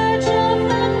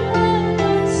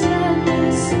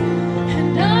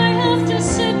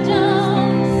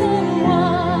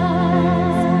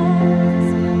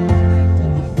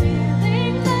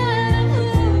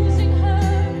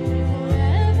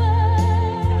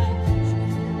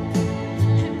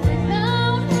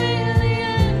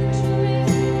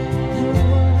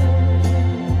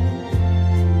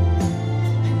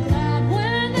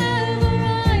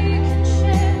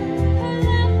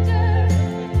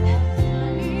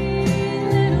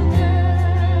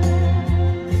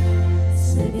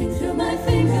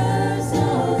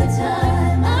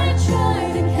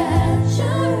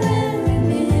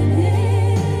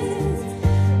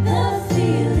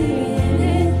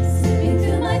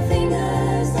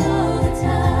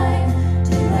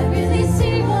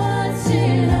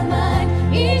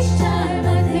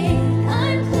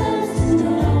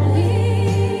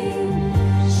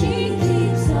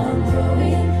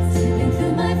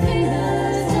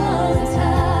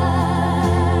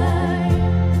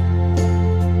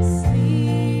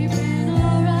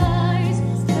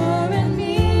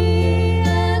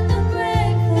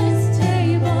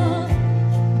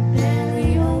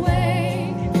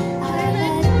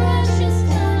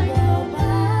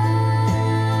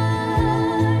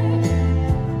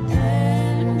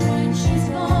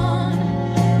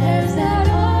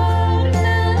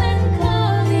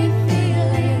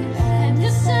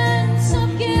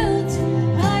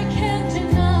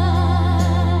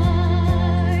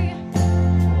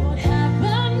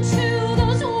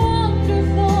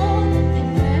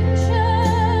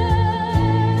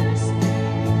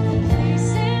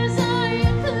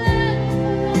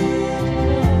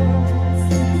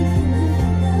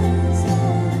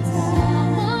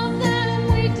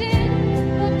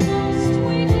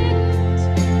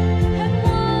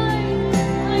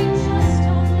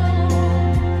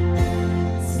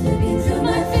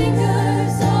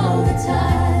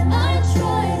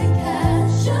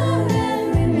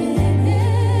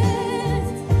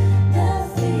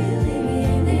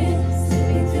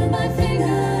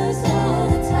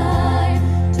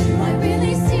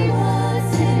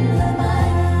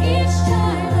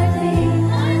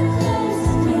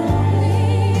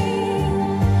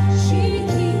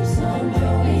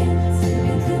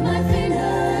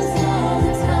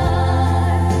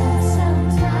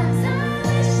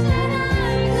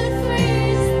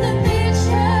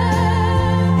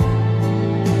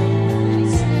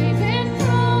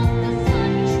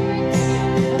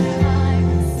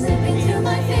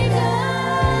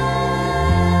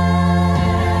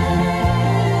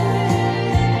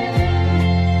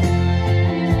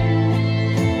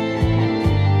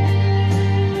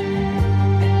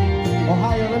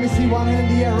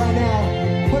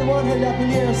 one hand up in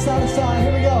the air, side to side.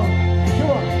 Here we go.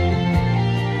 Come on.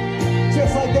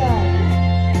 Just like that.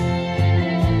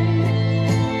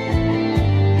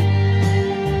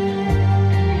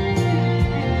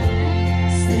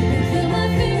 Slipping through my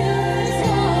fingers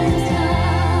all the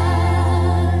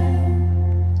time.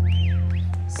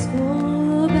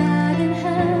 School bag in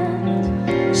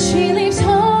hand, she leaves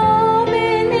home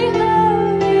in the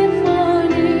early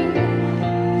morning,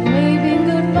 waving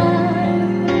goodbye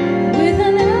with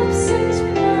an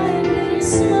absent-minded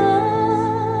smile.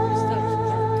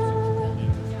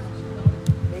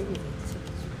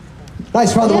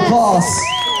 Nice round of Yes. applause.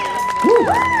 Woo.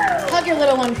 Hug your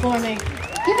little one for me.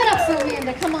 Give it up for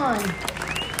Amanda, come on.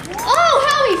 Oh,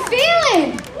 how we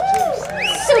feeling?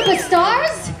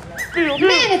 Superstars?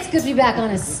 Man, it's good to be back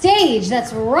on a stage,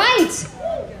 that's right.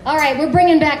 All right, we're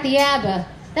bringing back the ABBA.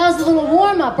 That was a little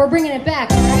warm-up, we're bringing it back,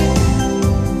 all right?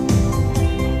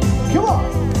 Come on.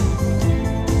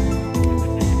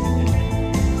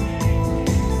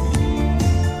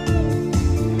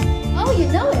 Oh, you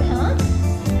know it, huh?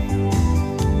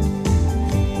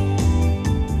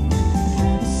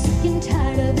 Sick and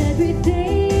tired of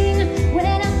everything. When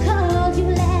I called you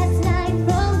last night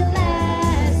from the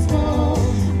last call,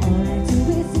 all I do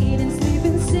is eat and sleep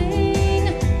and sing.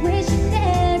 Wishing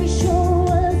every show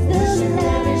was the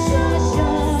last show.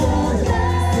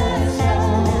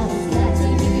 Glad to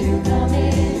hear you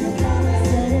coming.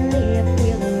 Suddenly I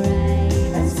feel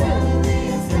alright. Suddenly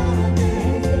it's gonna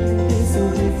be so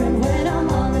different when I'm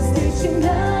on the stage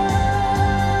tonight.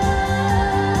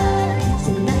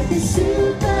 Tonight the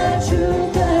super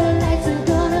trooper lights are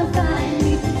gonna find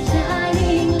me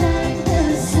shining like the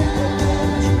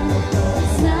sun,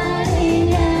 smiling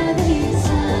every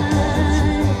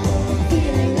time,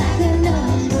 feeling like the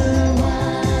number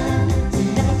one.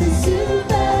 Tonight the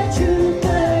super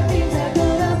trooper beams are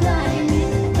gonna blind me,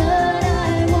 but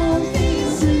I won't be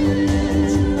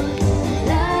soon,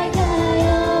 like I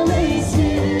always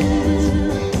do.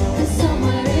 'Cause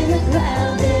somewhere in the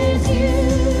crowd there's you.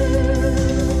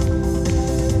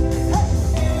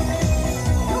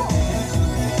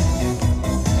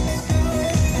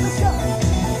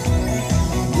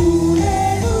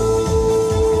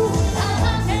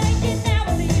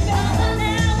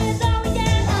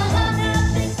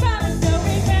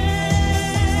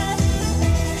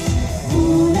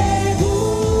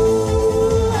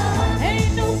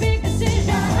 Ain't no big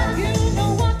decision, you know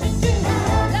what to do.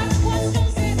 That's what's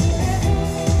gonna set you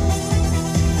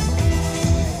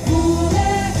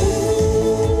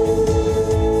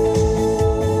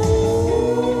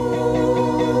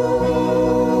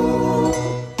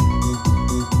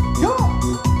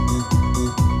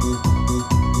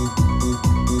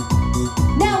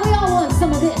Now we all want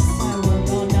some of this. I work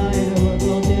all night, I work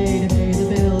all day to pay the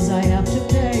bills I have to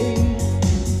pay.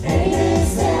 And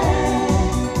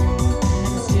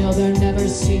still there never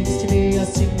seems to be a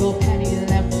single penny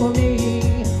left for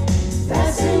me.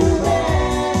 That's too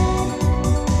bad.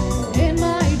 In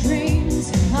my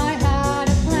dreams, I had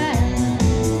a plan.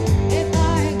 If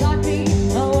I got me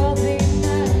a wealthy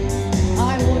man,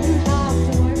 I wouldn't have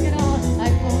to work at all.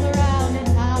 I'd fool around and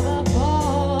have a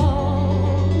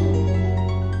ball.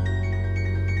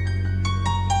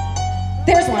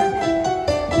 There's one.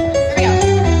 Here we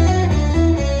go.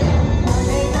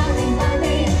 Money, money,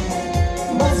 money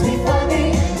must be funny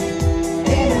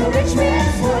in a rich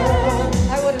man's world.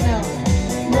 I would've known.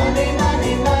 Money,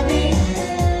 money, money,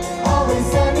 always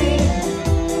sunny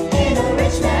in a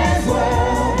rich man's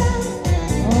world.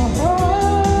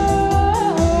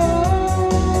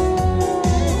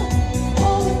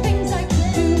 All the things I could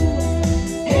do.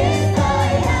 If I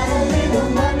had a little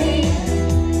money,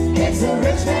 it's a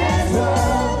rich man's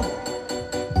world.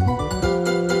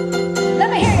 Let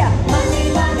me hear ya. Money,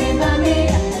 money, money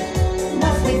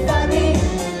must be funny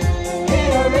in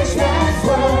a rich man's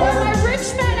world. Where my rich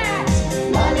men at?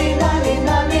 Money, money,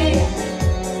 money,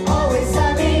 always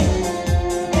sunny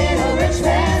in a rich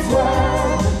man's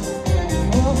world.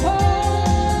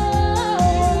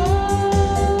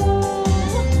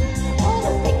 All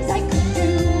the things I could do.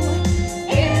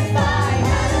 If I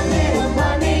had a little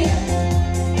money,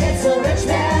 it's a rich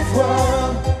man's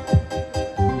world.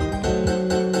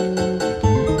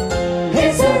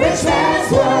 It's a rich man's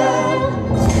world.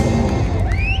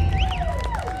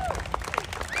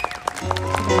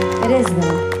 It is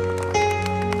though.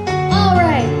 All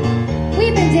right,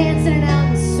 we've been dancing it out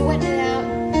and sweating it out.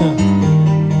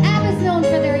 ABBA's known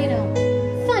for their,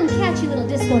 fun, catchy little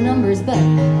disco numbers, but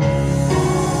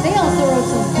they also wrote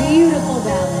some beautiful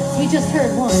ballads. We just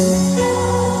heard one.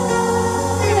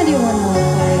 We're gonna do one more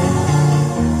for you.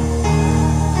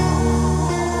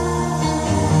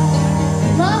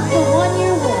 Love the one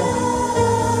you're with.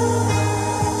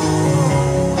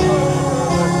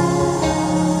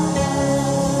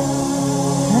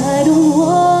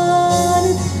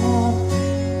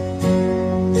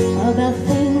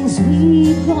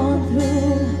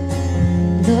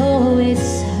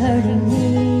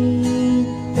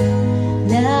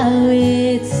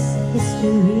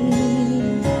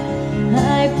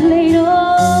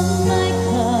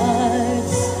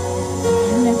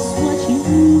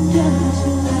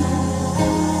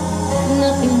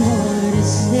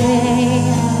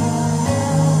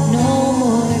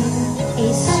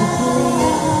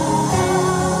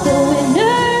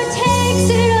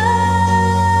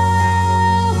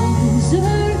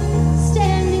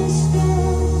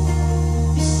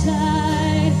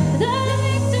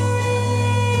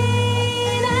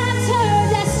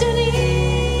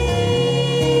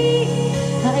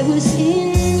 was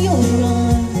in your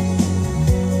arms,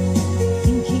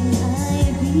 thinking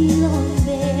I belonged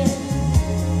there.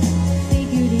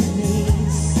 Figured it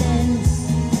made sense,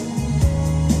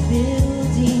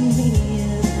 building me a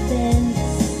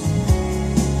fence,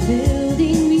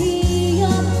 building me a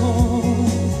home,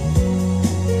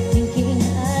 thinking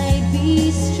I'd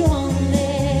be strong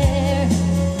there.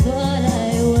 But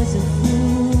I was a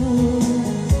fool,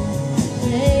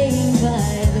 playing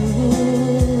by the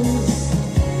rules.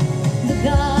 The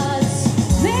gods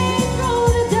may throw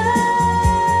the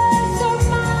dice, our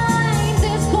minds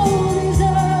as cold as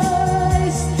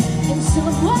ice, and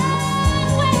someone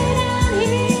way down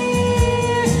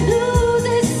here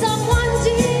loses someone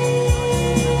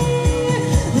dear.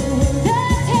 The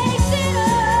winner takes it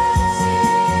all,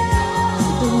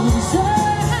 the loser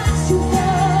has to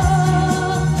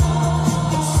fall.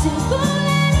 It's simple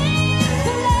and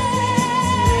infinite.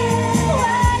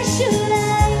 Why should I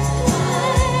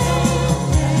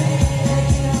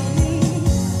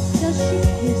does she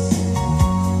kiss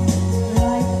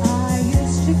like I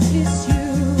used to kiss you?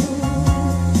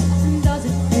 Does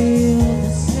it feel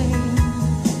the same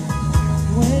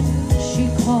when she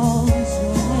calls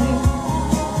your name?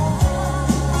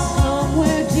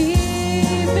 Somewhere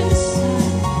deep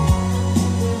inside,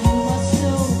 you must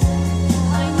know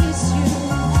I miss you.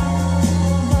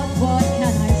 But what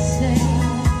can I say?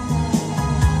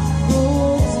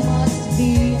 Rules must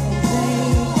be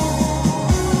obeyed.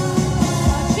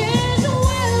 Much is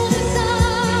well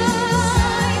designed,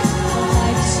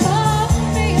 life's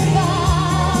softly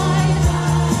fine.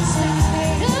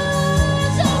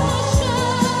 Spectators of the show,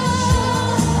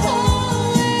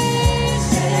 always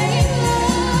stay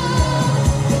low.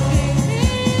 The game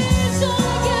is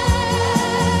on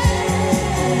again,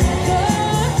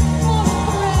 good or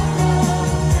forever.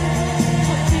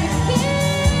 A big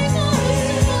thing or a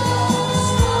small,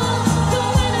 the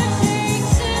winner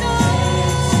takes it all.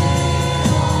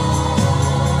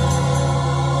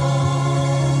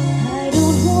 I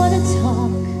don't wanna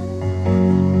talk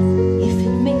if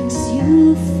it makes you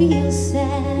feel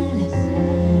sad,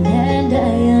 and I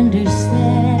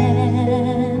understand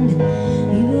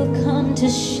you've come to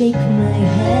shake my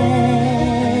hand.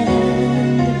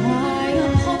 I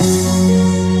apologize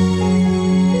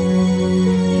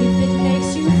if it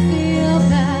makes you feel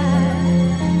bad,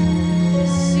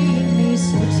 seeing me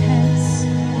so tense,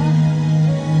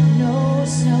 no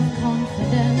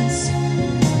self-confidence.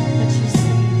 But you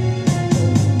see,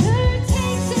 winner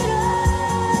takes it all.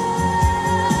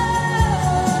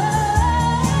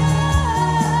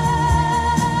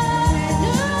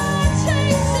 Winner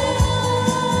takes it all.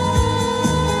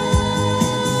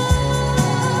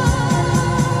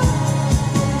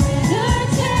 Winner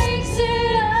takes it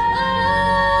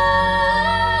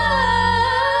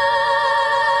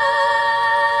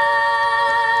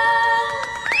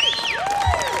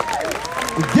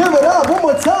Give it up one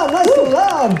more time, nice and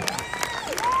loud.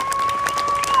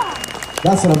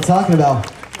 That's what I'm talking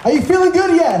about. Are you feeling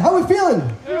good yet? How are we feeling?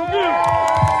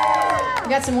 We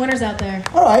got some winners out there.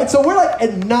 All right, so we're like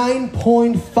at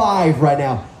 9.5 right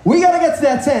now. We gotta get to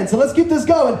that 10, so let's keep this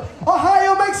going.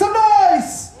 Ohio, make some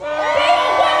noise!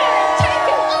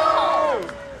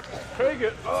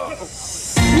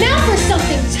 Now for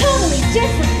something totally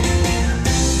different.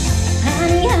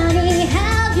 Honey, honey,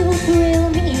 how you thrill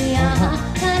me.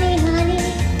 Honey, honey.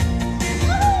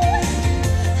 Oh.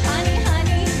 Honey,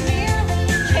 honey, nearly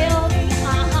kill me.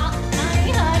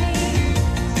 Honey, honey.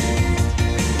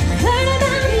 Heard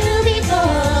about you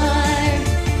before.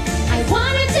 I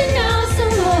wanted to know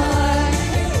some more.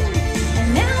 And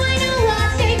now I know what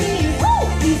they mean.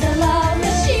 He's a love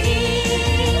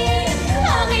machine.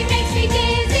 Honey makes me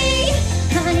dizzy.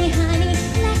 Honey, honey,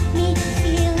 let me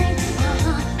feel it.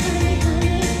 Honey,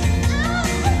 honey.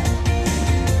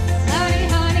 Honey,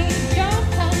 honey, don't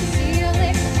conceal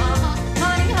it.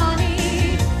 Honey, honey.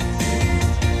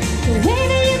 The way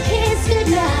that you kiss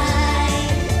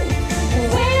goodnight, the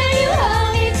way that you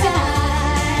hold me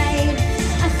tight,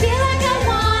 I feel like I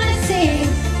wanna sing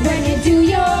when you do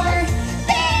your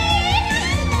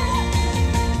thing.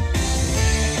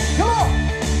 Come on,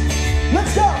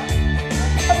 let's go.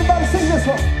 Everybody sing this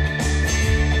one.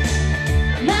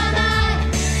 Mama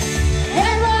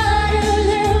and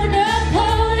Waterloo,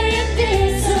 Napoleon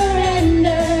did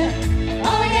surrender.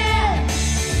 Oh yeah,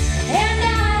 and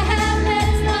I have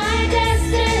met my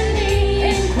destiny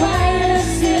in quite a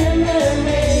similar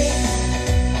way.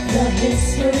 The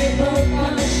history book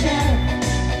on the shelf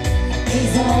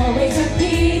is always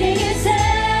repeating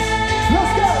itself.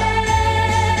 Let's go.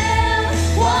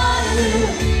 Waterloo,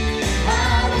 I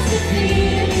was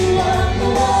defeated, you won the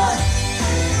war.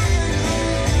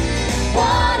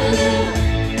 Waterloo,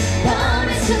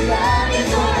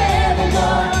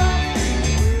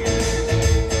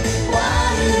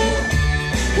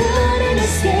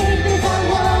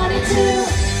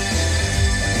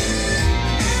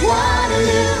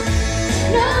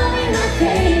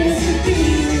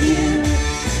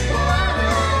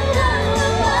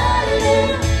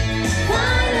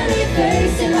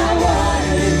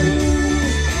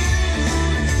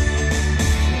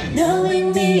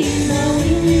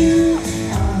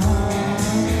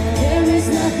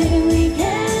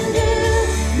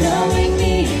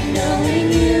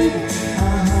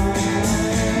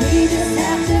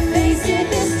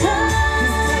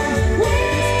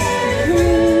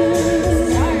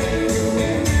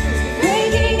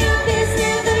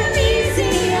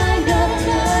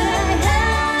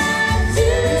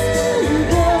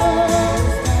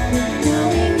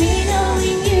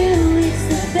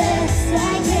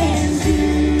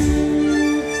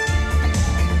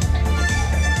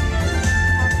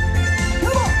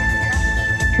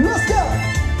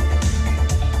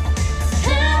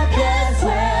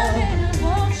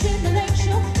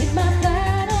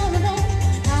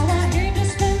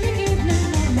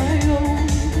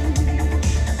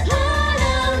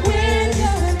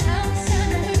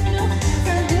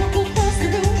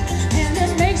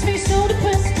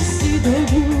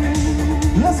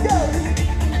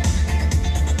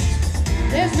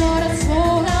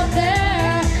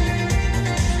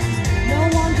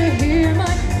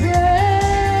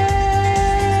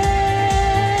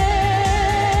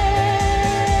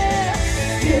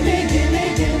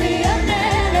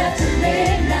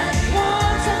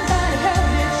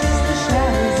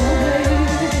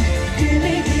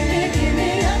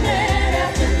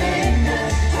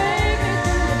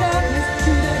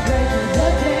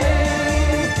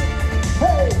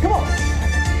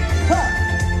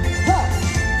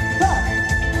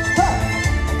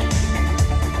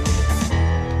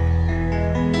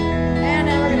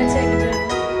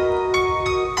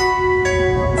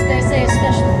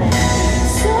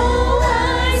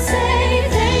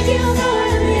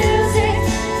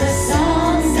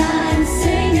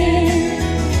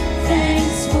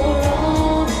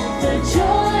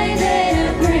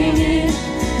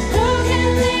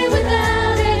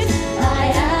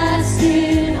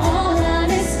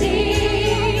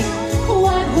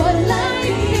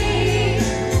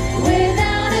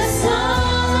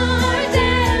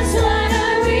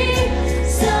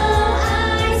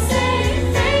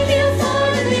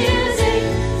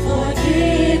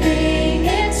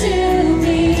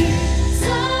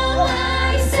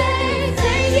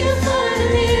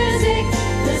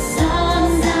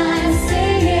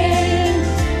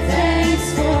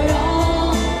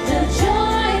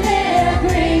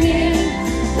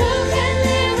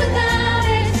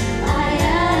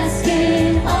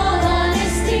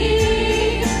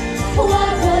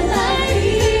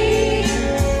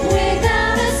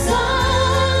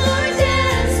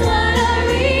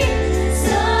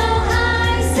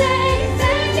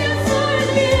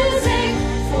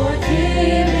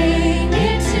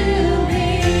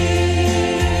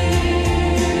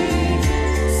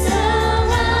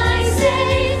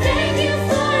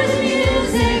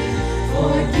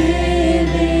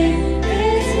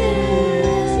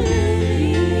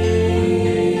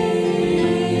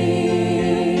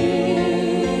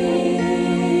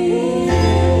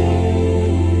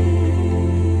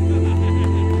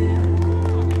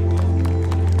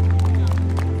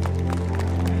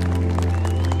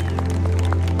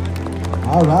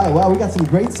 All right, wow, we got some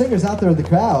great singers out there in the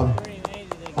crowd.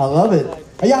 I love it.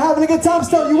 Are y'all having a good time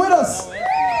still? You with us?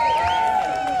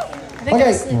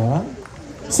 Okay.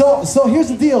 So here's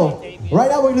the deal. Right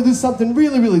now we're gonna do something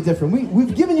really, really different.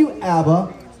 We've given you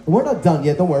ABBA. We're not done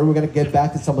yet. Don't worry. We're gonna get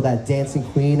back to some of that Dancing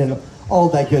Queen and all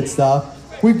that good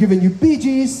stuff. We've given you Bee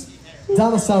Gees,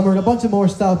 Donna Summer, and a bunch of more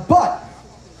stuff. But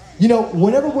you know,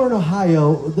 whenever we're in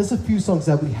Ohio, there's a few songs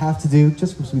that we have to do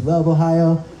just because we love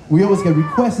Ohio. We always get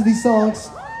requested these songs.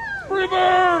 Free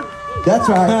bird! That's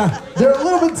right. They're a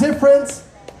little bit different,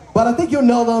 but I think you'll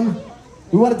know them.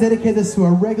 We want to dedicate this to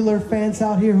our regular fans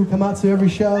out here who come out to every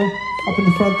show up in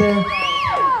the front there.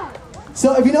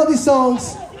 So if you know these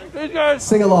songs,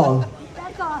 sing along. And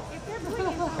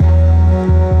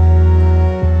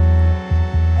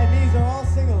these are all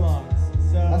sing-alongs.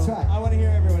 So That's right. I want to hear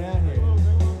everyone out here.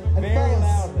 And Very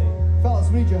loudly. Fellas,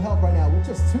 we need your help right now. We're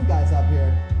just two guys up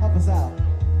here. Help us out.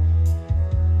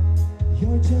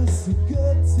 You're just so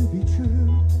good to be true.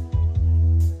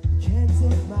 Can't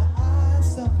take my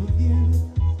eyes off of you.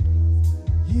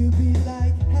 You be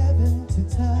like heaven to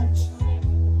touch.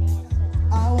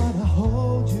 I wanna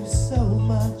hold you so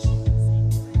much.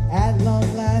 At long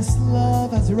last,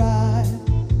 love has arrived,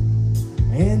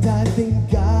 and I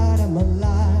thank God I'm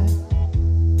alive.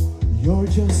 You're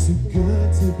just too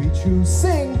good to be true.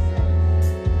 Sing.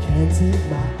 Can't take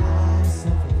my eyes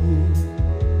off of you.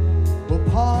 Well,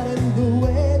 pardon the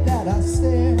way that I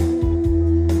stare.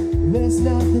 There's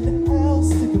nothing else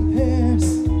to compare.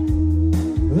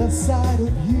 The sight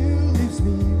of you leaves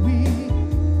me weak.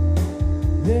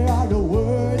 There are no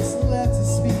words left to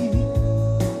speak.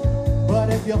 But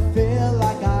if you feel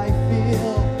like I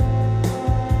feel,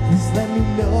 please let me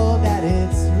know that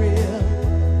it's real.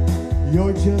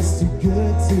 You're just too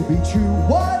good to be true.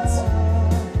 What?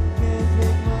 Can't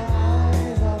take my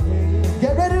eyes off of you.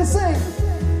 Get ready to sing.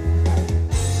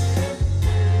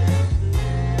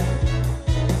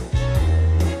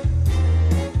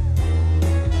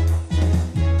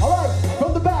 All right,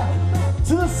 from the back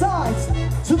to the sides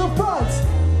to the front,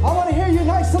 I want to hear you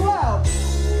nice and loud.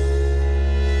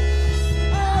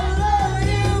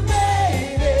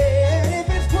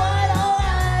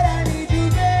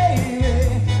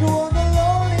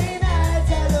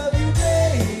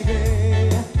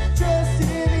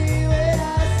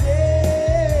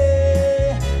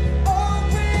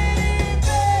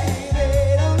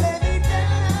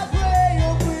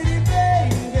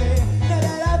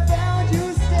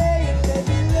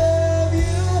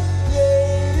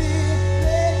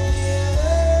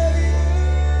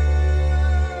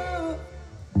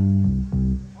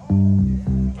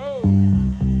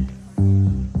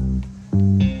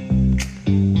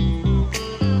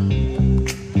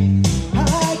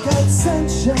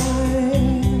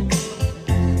 Sunshine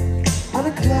on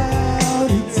a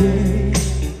cloudy day.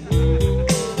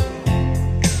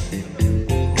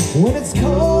 When it's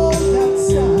cold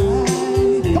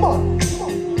outside, come on,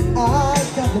 I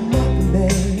got the money.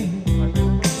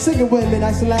 Sing it with me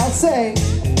nice and loud, say.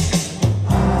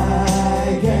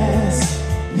 I guess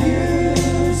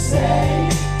you say,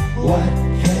 what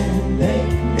can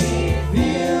make me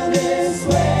feel this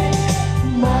way?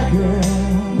 My girl.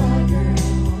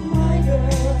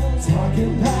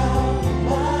 Talking about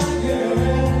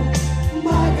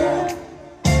my girl,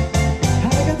 I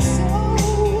got so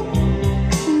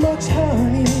much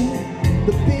honey,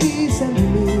 the bees and me.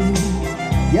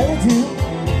 Yeah, they do.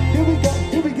 Here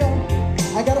we go.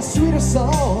 I got a sweeter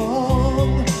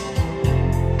song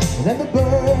than the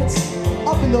birds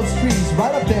up in those trees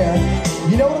right up there.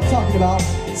 You know what I'm talking about.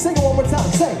 Sing it one more time.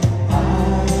 Say.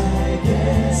 I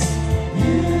guess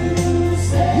you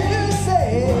say.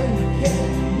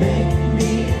 Make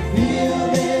me feel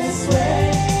this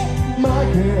way. My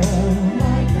girl,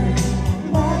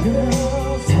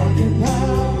 talking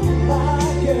about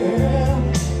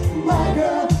my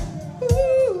girl.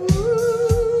 Ooh.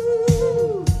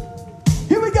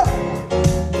 Here we go.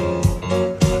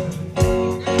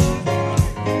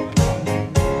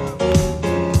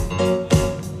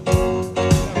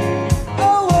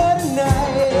 Oh, what a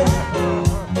night.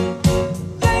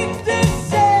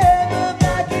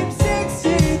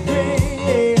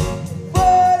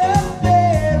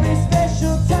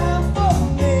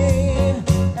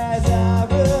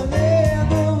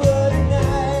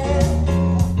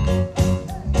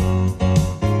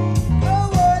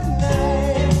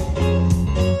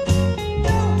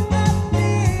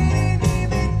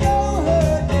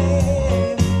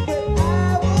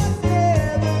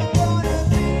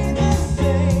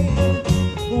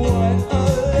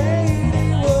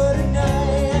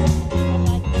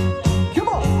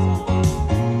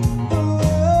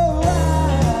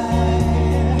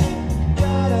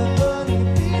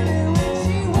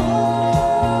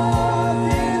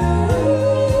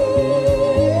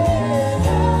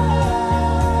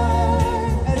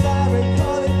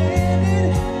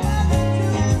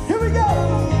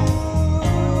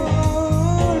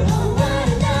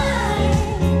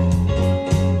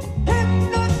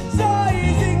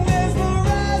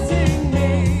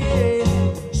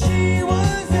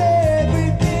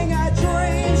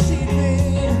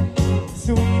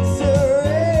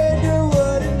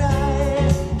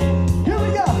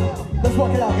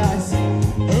 it out, guys.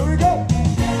 Here we go.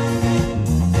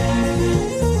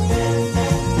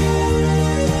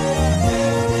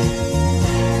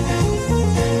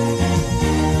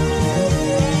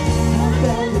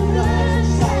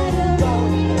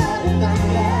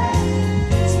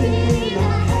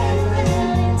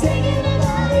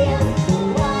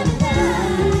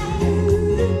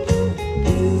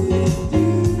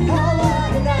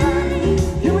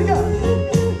 Here we go.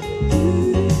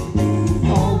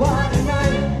 Oh, what a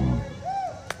night.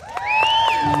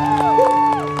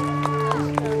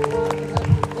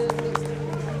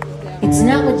 It's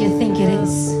not what you think it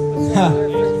is.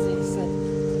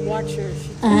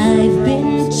 I've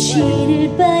been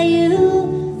cheated by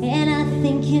you, and I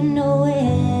think you know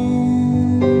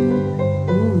it.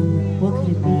 Ooh, what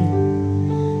could it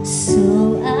be?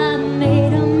 So I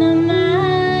made up my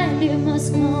mind, it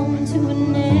must come to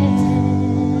an end.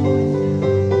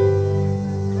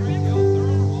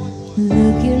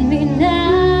 Look at me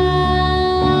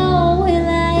now, will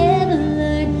I ever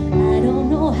learn? I don't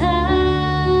know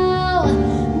how,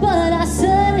 but I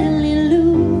suddenly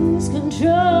lose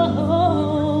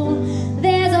control.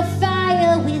 There's a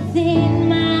fire within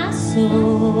my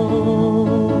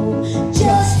soul.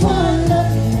 Just one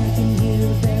look and I can hear a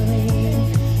bell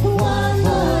ring. One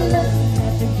more look and I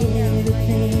forget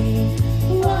everything.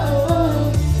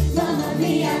 Whoa, Mamma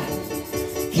Mia,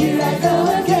 here I go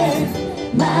again.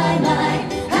 My,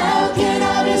 how can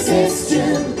I resist you?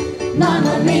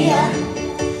 Mamma Mia,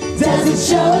 does it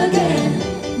show again?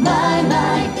 My,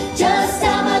 just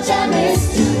how much I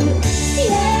missed you.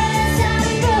 yes, I'm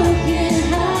broken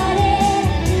hearted.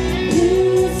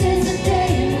 You since the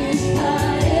day we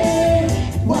parted.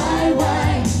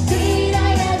 Why did I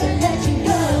ever let you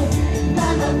go?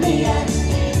 Mamma Mia,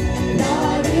 now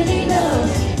I really know.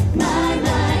 My,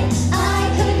 I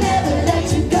could never let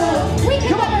you go. We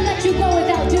can never let you go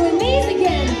without doing these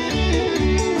again.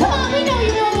 Come on, we know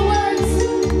you know the words.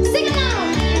 Sing them out.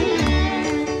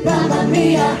 Mamma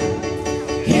Mia,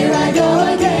 here I go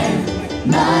again.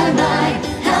 My,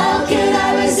 how can I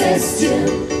resist you?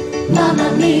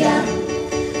 Mamma Mia,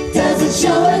 does it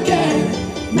show again?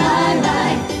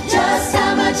 My, just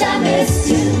how much I missed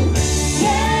you.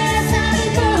 Yes, I've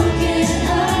been broken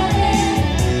hearted.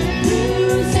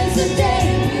 Blue since the day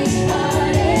we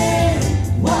parted.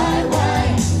 Why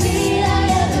did I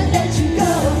ever let you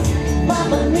go?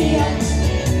 Mamma Mia,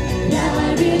 now I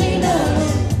really know.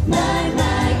 My,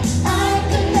 I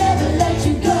could never let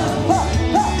you go.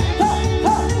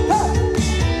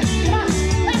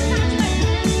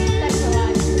 That's the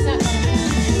line. It's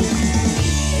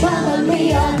not Mamma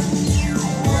Mia.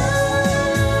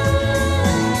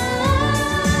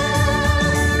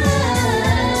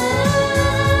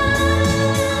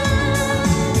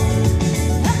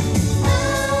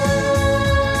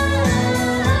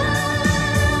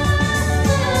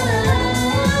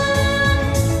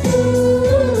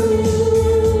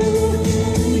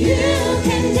 You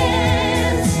can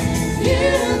dance, you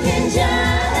can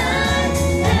jive,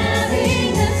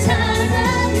 having the time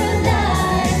of your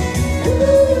life.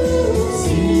 Ooh,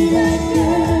 see that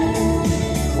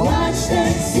girl, watch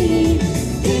that scene,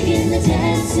 digging the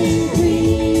dancing queen.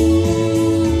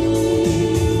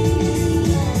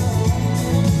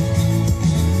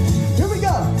 Here we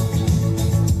go.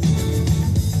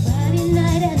 Friday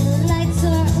night and the lights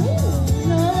are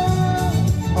low.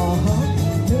 Uh-huh.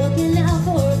 Looking out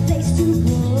for a place to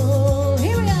go.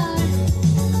 Here we are.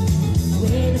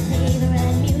 With the flavor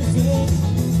and music,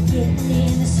 getting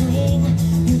in the swing.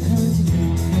 You come to me.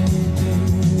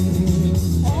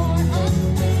 Or us.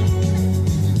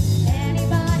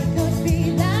 Anybody could be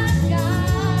that guy.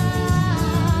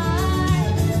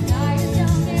 Night is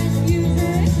young and the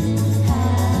music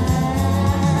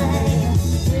high.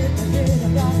 With the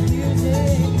rhythm of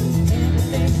music,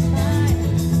 everything's fine.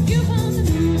 You come to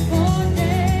me for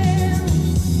dance.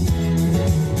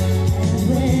 And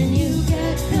when you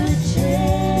get the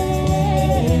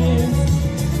chance,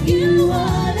 you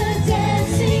are the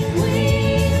dancing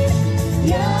queen.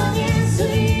 Young and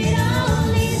sweet,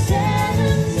 only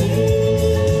 17.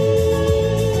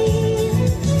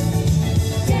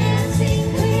 Dancing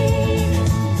queen,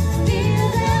 feel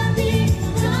the beat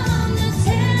from the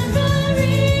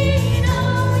tambourine. Oh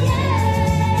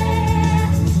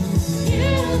yeah,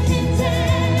 you can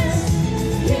dance,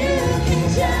 you can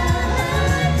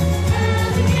jive,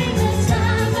 having the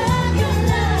time of your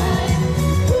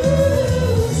life.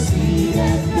 Ooh, see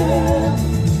that girl,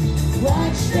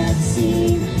 watch that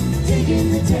scene, digging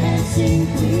the dancing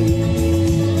queen.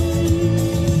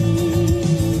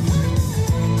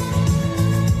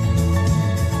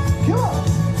 Come on.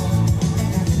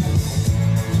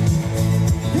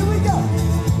 Here we go.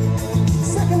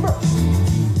 Say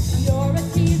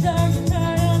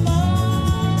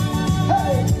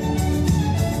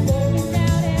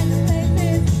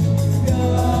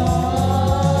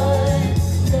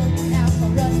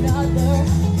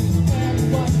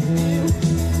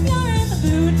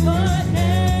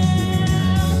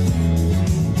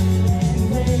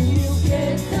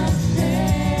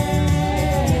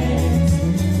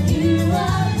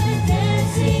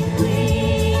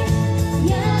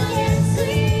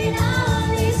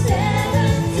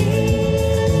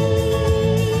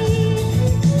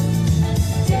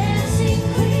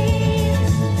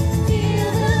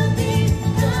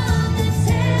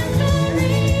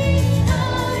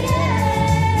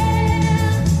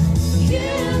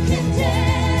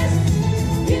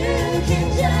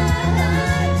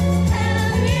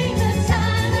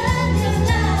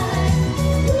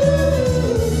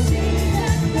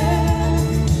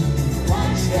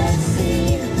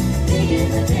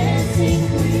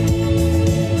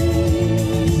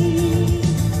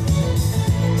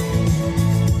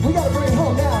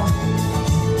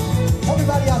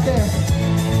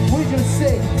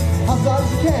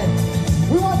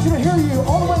hear you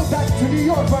all the way back to New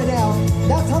York right now.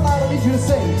 That's how loud I need you to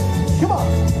sing. Come on,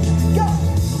 go.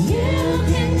 You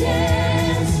can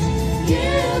dance,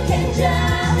 you can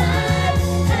jive,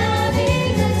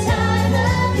 having the time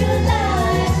of your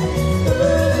life.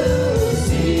 Ooh,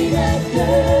 see that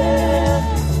girl,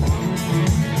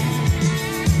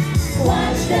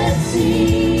 watch that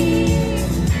scene,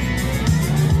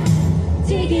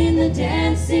 digging the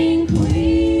dancing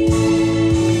queen.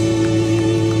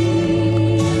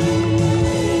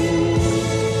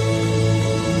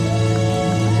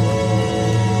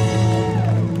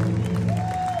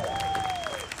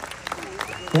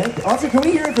 Thank you. Also, can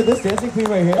we hear it for this dancing queen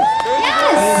right here?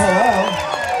 Yes!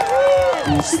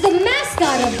 Hello. She's the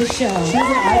mascot of the show. She's an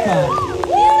icon.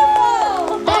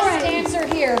 Beautiful! Best All right. dancer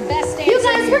here. Best dancer. You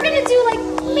guys, we're gonna do like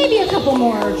maybe a couple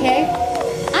more, okay?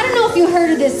 I don't know if you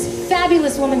heard of this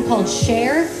fabulous woman called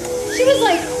Cher. She was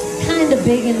like kind of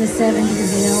big in the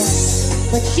 70s, you know?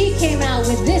 But she came out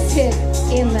with this hit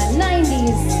in the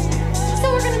 90s.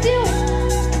 So we're gonna do it.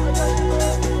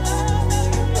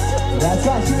 That's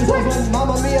right, she was also in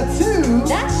Mamma Mia too.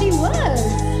 That she was.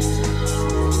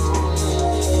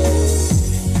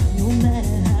 No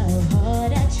matter how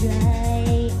hard I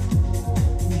try,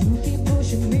 you keep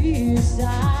pushing me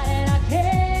aside and I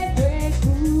can't break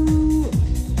through.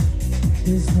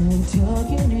 There's no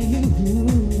talking to you.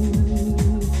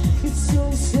 It's so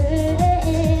sad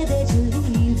that you're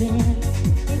leaving.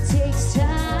 It takes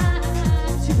time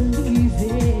to believe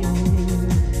it.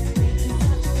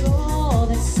 After all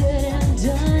that's said and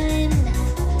done,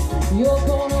 you're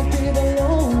gonna be the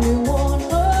lonely one.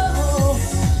 Oh,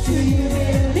 do you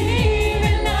believe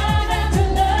in love after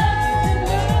love?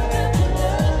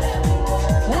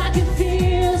 I can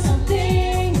feel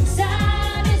something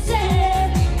inside me say,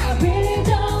 I really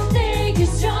don't think you're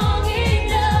strong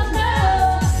enough. No.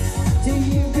 Do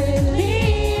you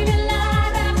believe in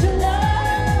love after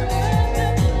love?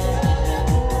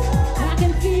 I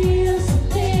can feel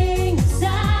something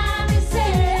inside me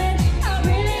say, I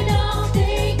really don't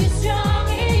think you're strong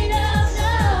enough.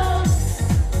 No.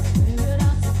 What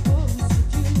I'm supposed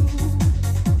to do?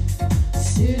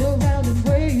 Sit around and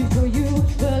wait for you,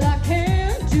 but I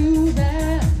can't do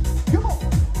that. Come on.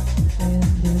 And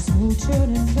there's no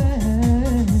turning back.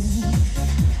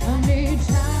 I need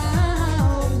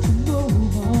time to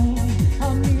move on. I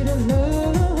need a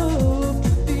love to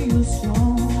feel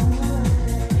strong.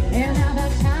 And I've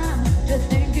had time to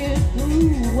think it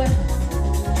through.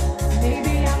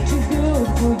 Maybe I'm too good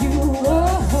for you.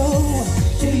 Oh,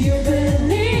 do you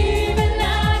believe in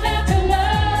love after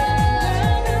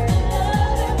love?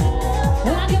 I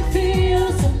can feel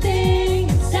something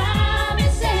inside me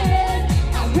say,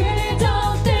 I really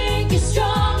don't think you're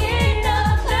strong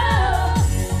enough. No.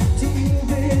 Do you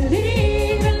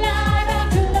believe in love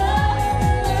after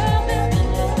love?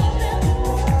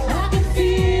 I can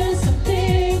feel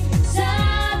something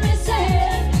inside me say,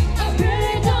 I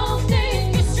really don't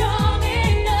think you're strong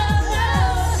enough. No.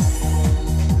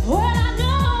 Well, I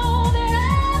know that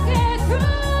I get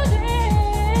through this,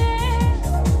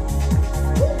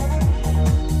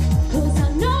 'cause I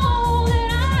know that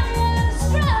I am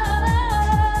strong,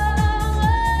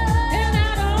 and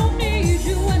I don't need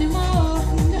you anymore.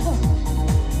 No,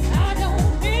 I don't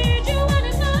need you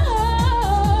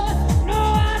anymore. No,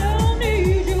 I don't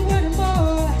need you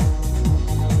anymore.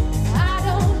 I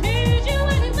don't need you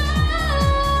anymore.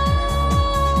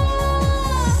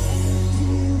 Do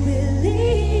you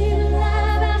believe in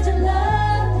love after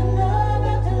love, love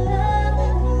after love,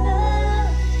 love?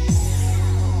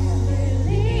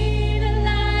 Believe in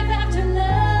life after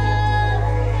love.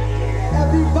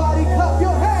 Everybody clap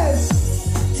your hands.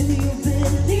 Do you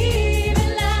believe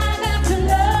in life after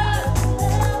love,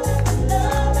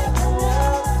 love after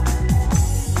love?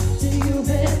 Do you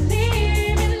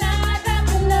believe in life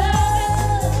after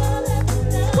love?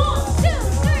 1, 2,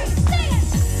 3, sing it.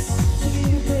 Do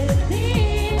you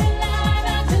believe in life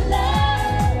after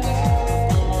love?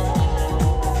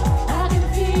 I can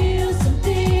feel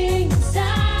something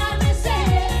inside me say,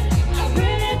 I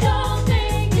really don't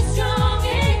think you're strong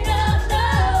enough. No.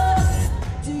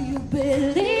 Do you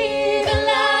believe in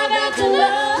love after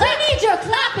love? I need your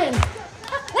clapping.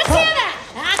 Let's hear that.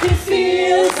 I can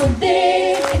feel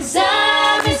something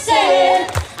inside me saying,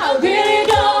 I really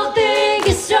don't think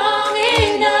you're strong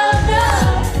enough. No.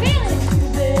 Feel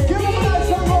it. Give them a nice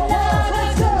round of applause.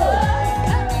 Let's go.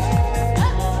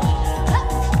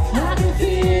 I can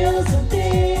feel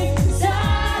something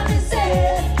inside me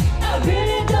saying, I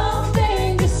really don't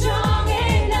think you're strong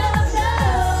enough. No.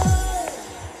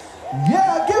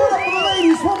 Yeah, give it up for the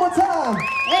ladies one more time.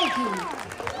 Thank you.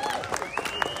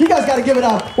 You guys gotta give it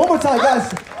up. One more time,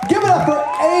 guys. Give it up for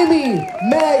Amy,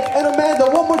 Meg, and Amanda.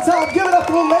 One more time, give it up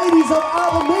for the ladies of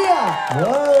Abba Mia.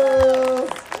 Whoa.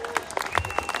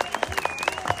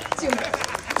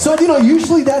 So,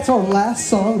 usually that's our last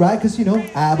song, right? Because,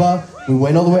 ABBA, we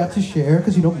went all the way up to Cher,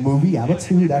 because, movie, ABBA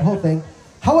 2, that whole thing.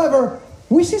 However,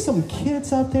 we see some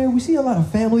kids out there, we see a lot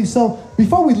of families, so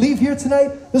before we leave here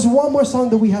tonight, there's one more song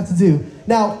that we have to do.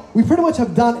 Now, we pretty much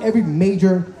have done every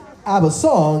major ABBA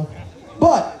song,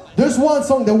 but there's one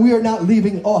song that we are not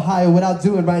leaving Ohio without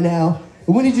doing right now.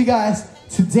 And we need you guys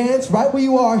to dance right where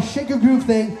you are, shake your groove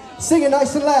thing, sing it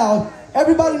nice and loud.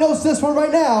 Everybody knows this one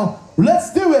right now.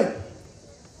 Let's do it.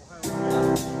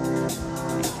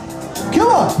 Come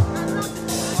on.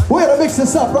 We're gonna mix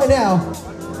this up right now.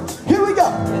 Here we go.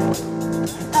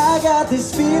 I got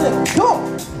this feeling, come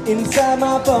on, inside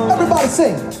my bones. Everybody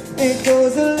sing. It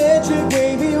goes electric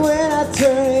wavy when I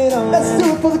turn it on. Let's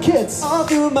do it for the kids. All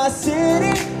through my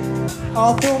city,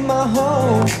 all through my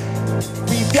home.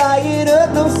 We fly it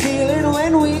up, no ceiling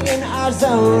when we in our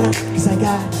zone. Cause I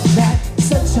got that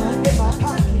sunshine in my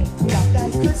pocket, got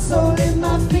that good soul in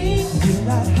my feet, feel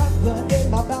that hot blood in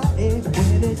my body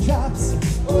when it drops.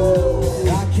 Ooh,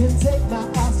 I can take my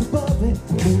eyes above it,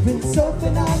 moving so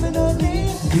phenomenally.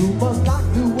 You unlock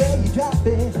the way you drop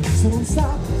it, so don't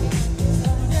stop.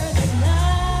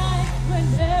 When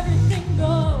everything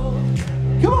goes,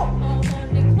 come on. all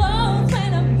Monday clothes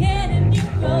when I'm getting you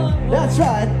go. That's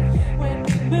right. When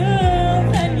we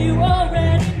move, then you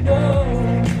already know.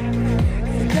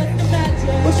 So just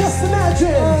imagine. Well, just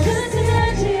imagine. Just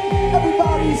imagine.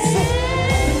 Everybody sing.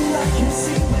 I can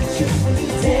see what you really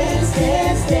dance,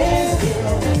 dance, dance.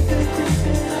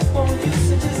 Up on you,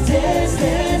 so just dance,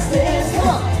 dance, dance. Come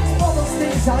on. All those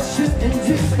things I shouldn't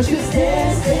do, but just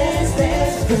dance, dance,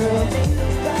 dance, girl. Ain't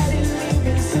nobody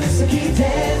leaving soon, so keep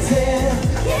dancing.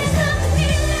 Can't stop the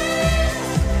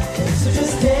feeling. So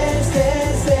just dance,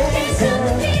 dance, dance,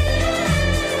 girl.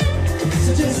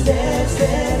 So just dance,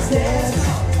 dance, dance.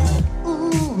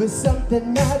 Ooh, it's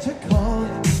something magical.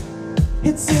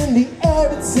 It's in the air,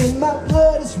 it's in my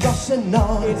blood, it's rushing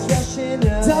on. It's rushing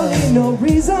on. Don't need no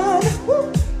reason,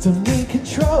 don't need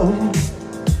control.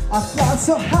 I fly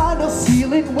so high, no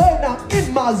ceiling when I'm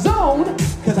in my zone.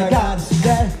 Cause I got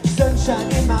that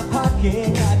sunshine in my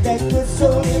pocket, got that good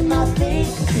soul in my feet,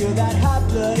 feel that hot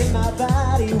blood in my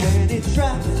body when it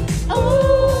drops.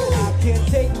 Ooh, I can't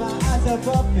take my eyes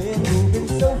off it, moving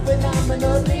so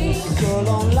phenomenally.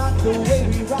 Girl, unlock the way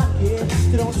we rock it,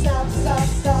 so don't stop, stop,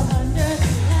 stop. Under the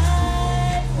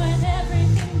lights when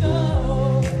everything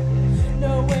goes,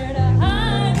 nowhere to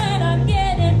hide when I'm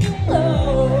getting you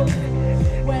close.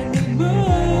 When we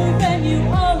move and you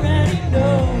already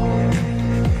know.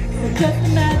 So just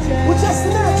imagine. Well, just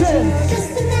imagine.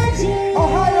 Just imagine.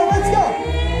 Ohio, let's go.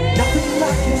 Nothing I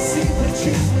can see but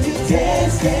you when you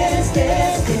dance, dance,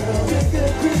 dance, girl. With the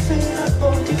gripping up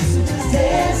on you, so just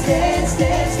dance, dance,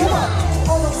 dance. Come on.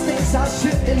 All those things I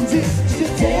shouldn't do,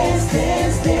 just dance,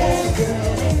 dance, dance,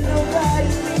 girl. Ain't nobody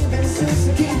leaving soon,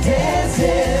 so keep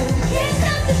dancing. Can't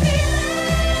stop the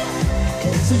feeling.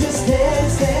 So just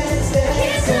dance, dance, dance,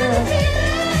 Can't stop the girl. feeling.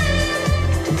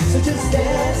 So just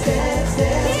dance, dance,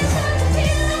 dance. Can't stop the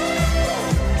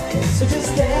feeling. So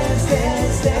just dance,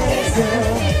 dance, dance,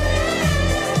 girl.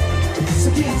 So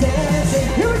keep dancing.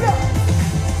 Here we go.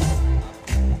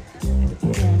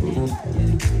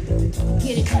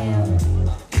 Get it down.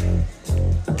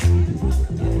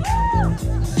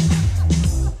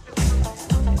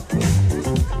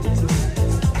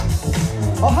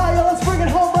 Ohio, let's bring it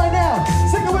home right now.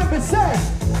 Sing it with me, say.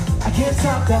 I can't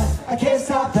stop that, I can't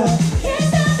stop that. Can't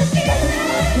stop the feeling.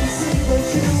 I can see what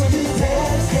you when you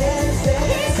dance, dance,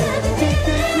 dance.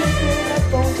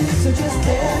 Up on you, so just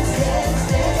dance, dance,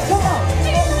 dance. Come on,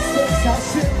 all those things I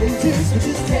shouldn't do, so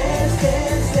just dance,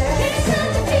 dance, dance.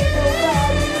 Ain't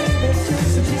nobody leaving soon,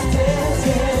 so keep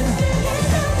dancing.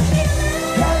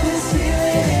 Got this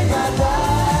feeling in my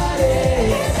body.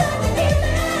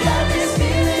 Got this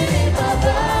feeling in my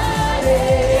body.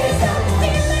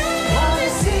 Wanna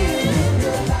see it in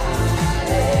your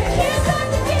body.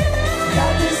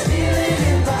 Got this feeling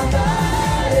in my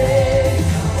body.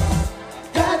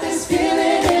 Got this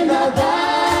feeling in my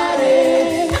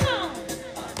body.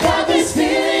 Got this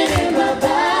feeling in my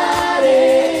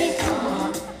body.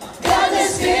 Got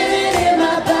this feeling in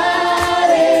my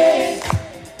body.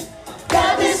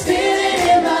 Got this feeling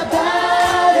in my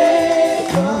body.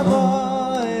 Come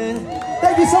on.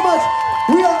 Thank you so much.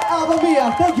 We are Abba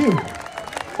Mia. Thank you.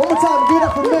 One more time, give it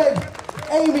up for Meg,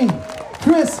 Amy,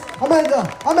 Chris, Amanda.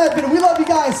 I'm Edvin. We love you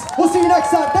guys. We'll see you next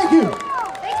time. Thank you.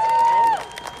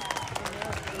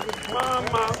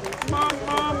 Mama,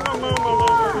 mama.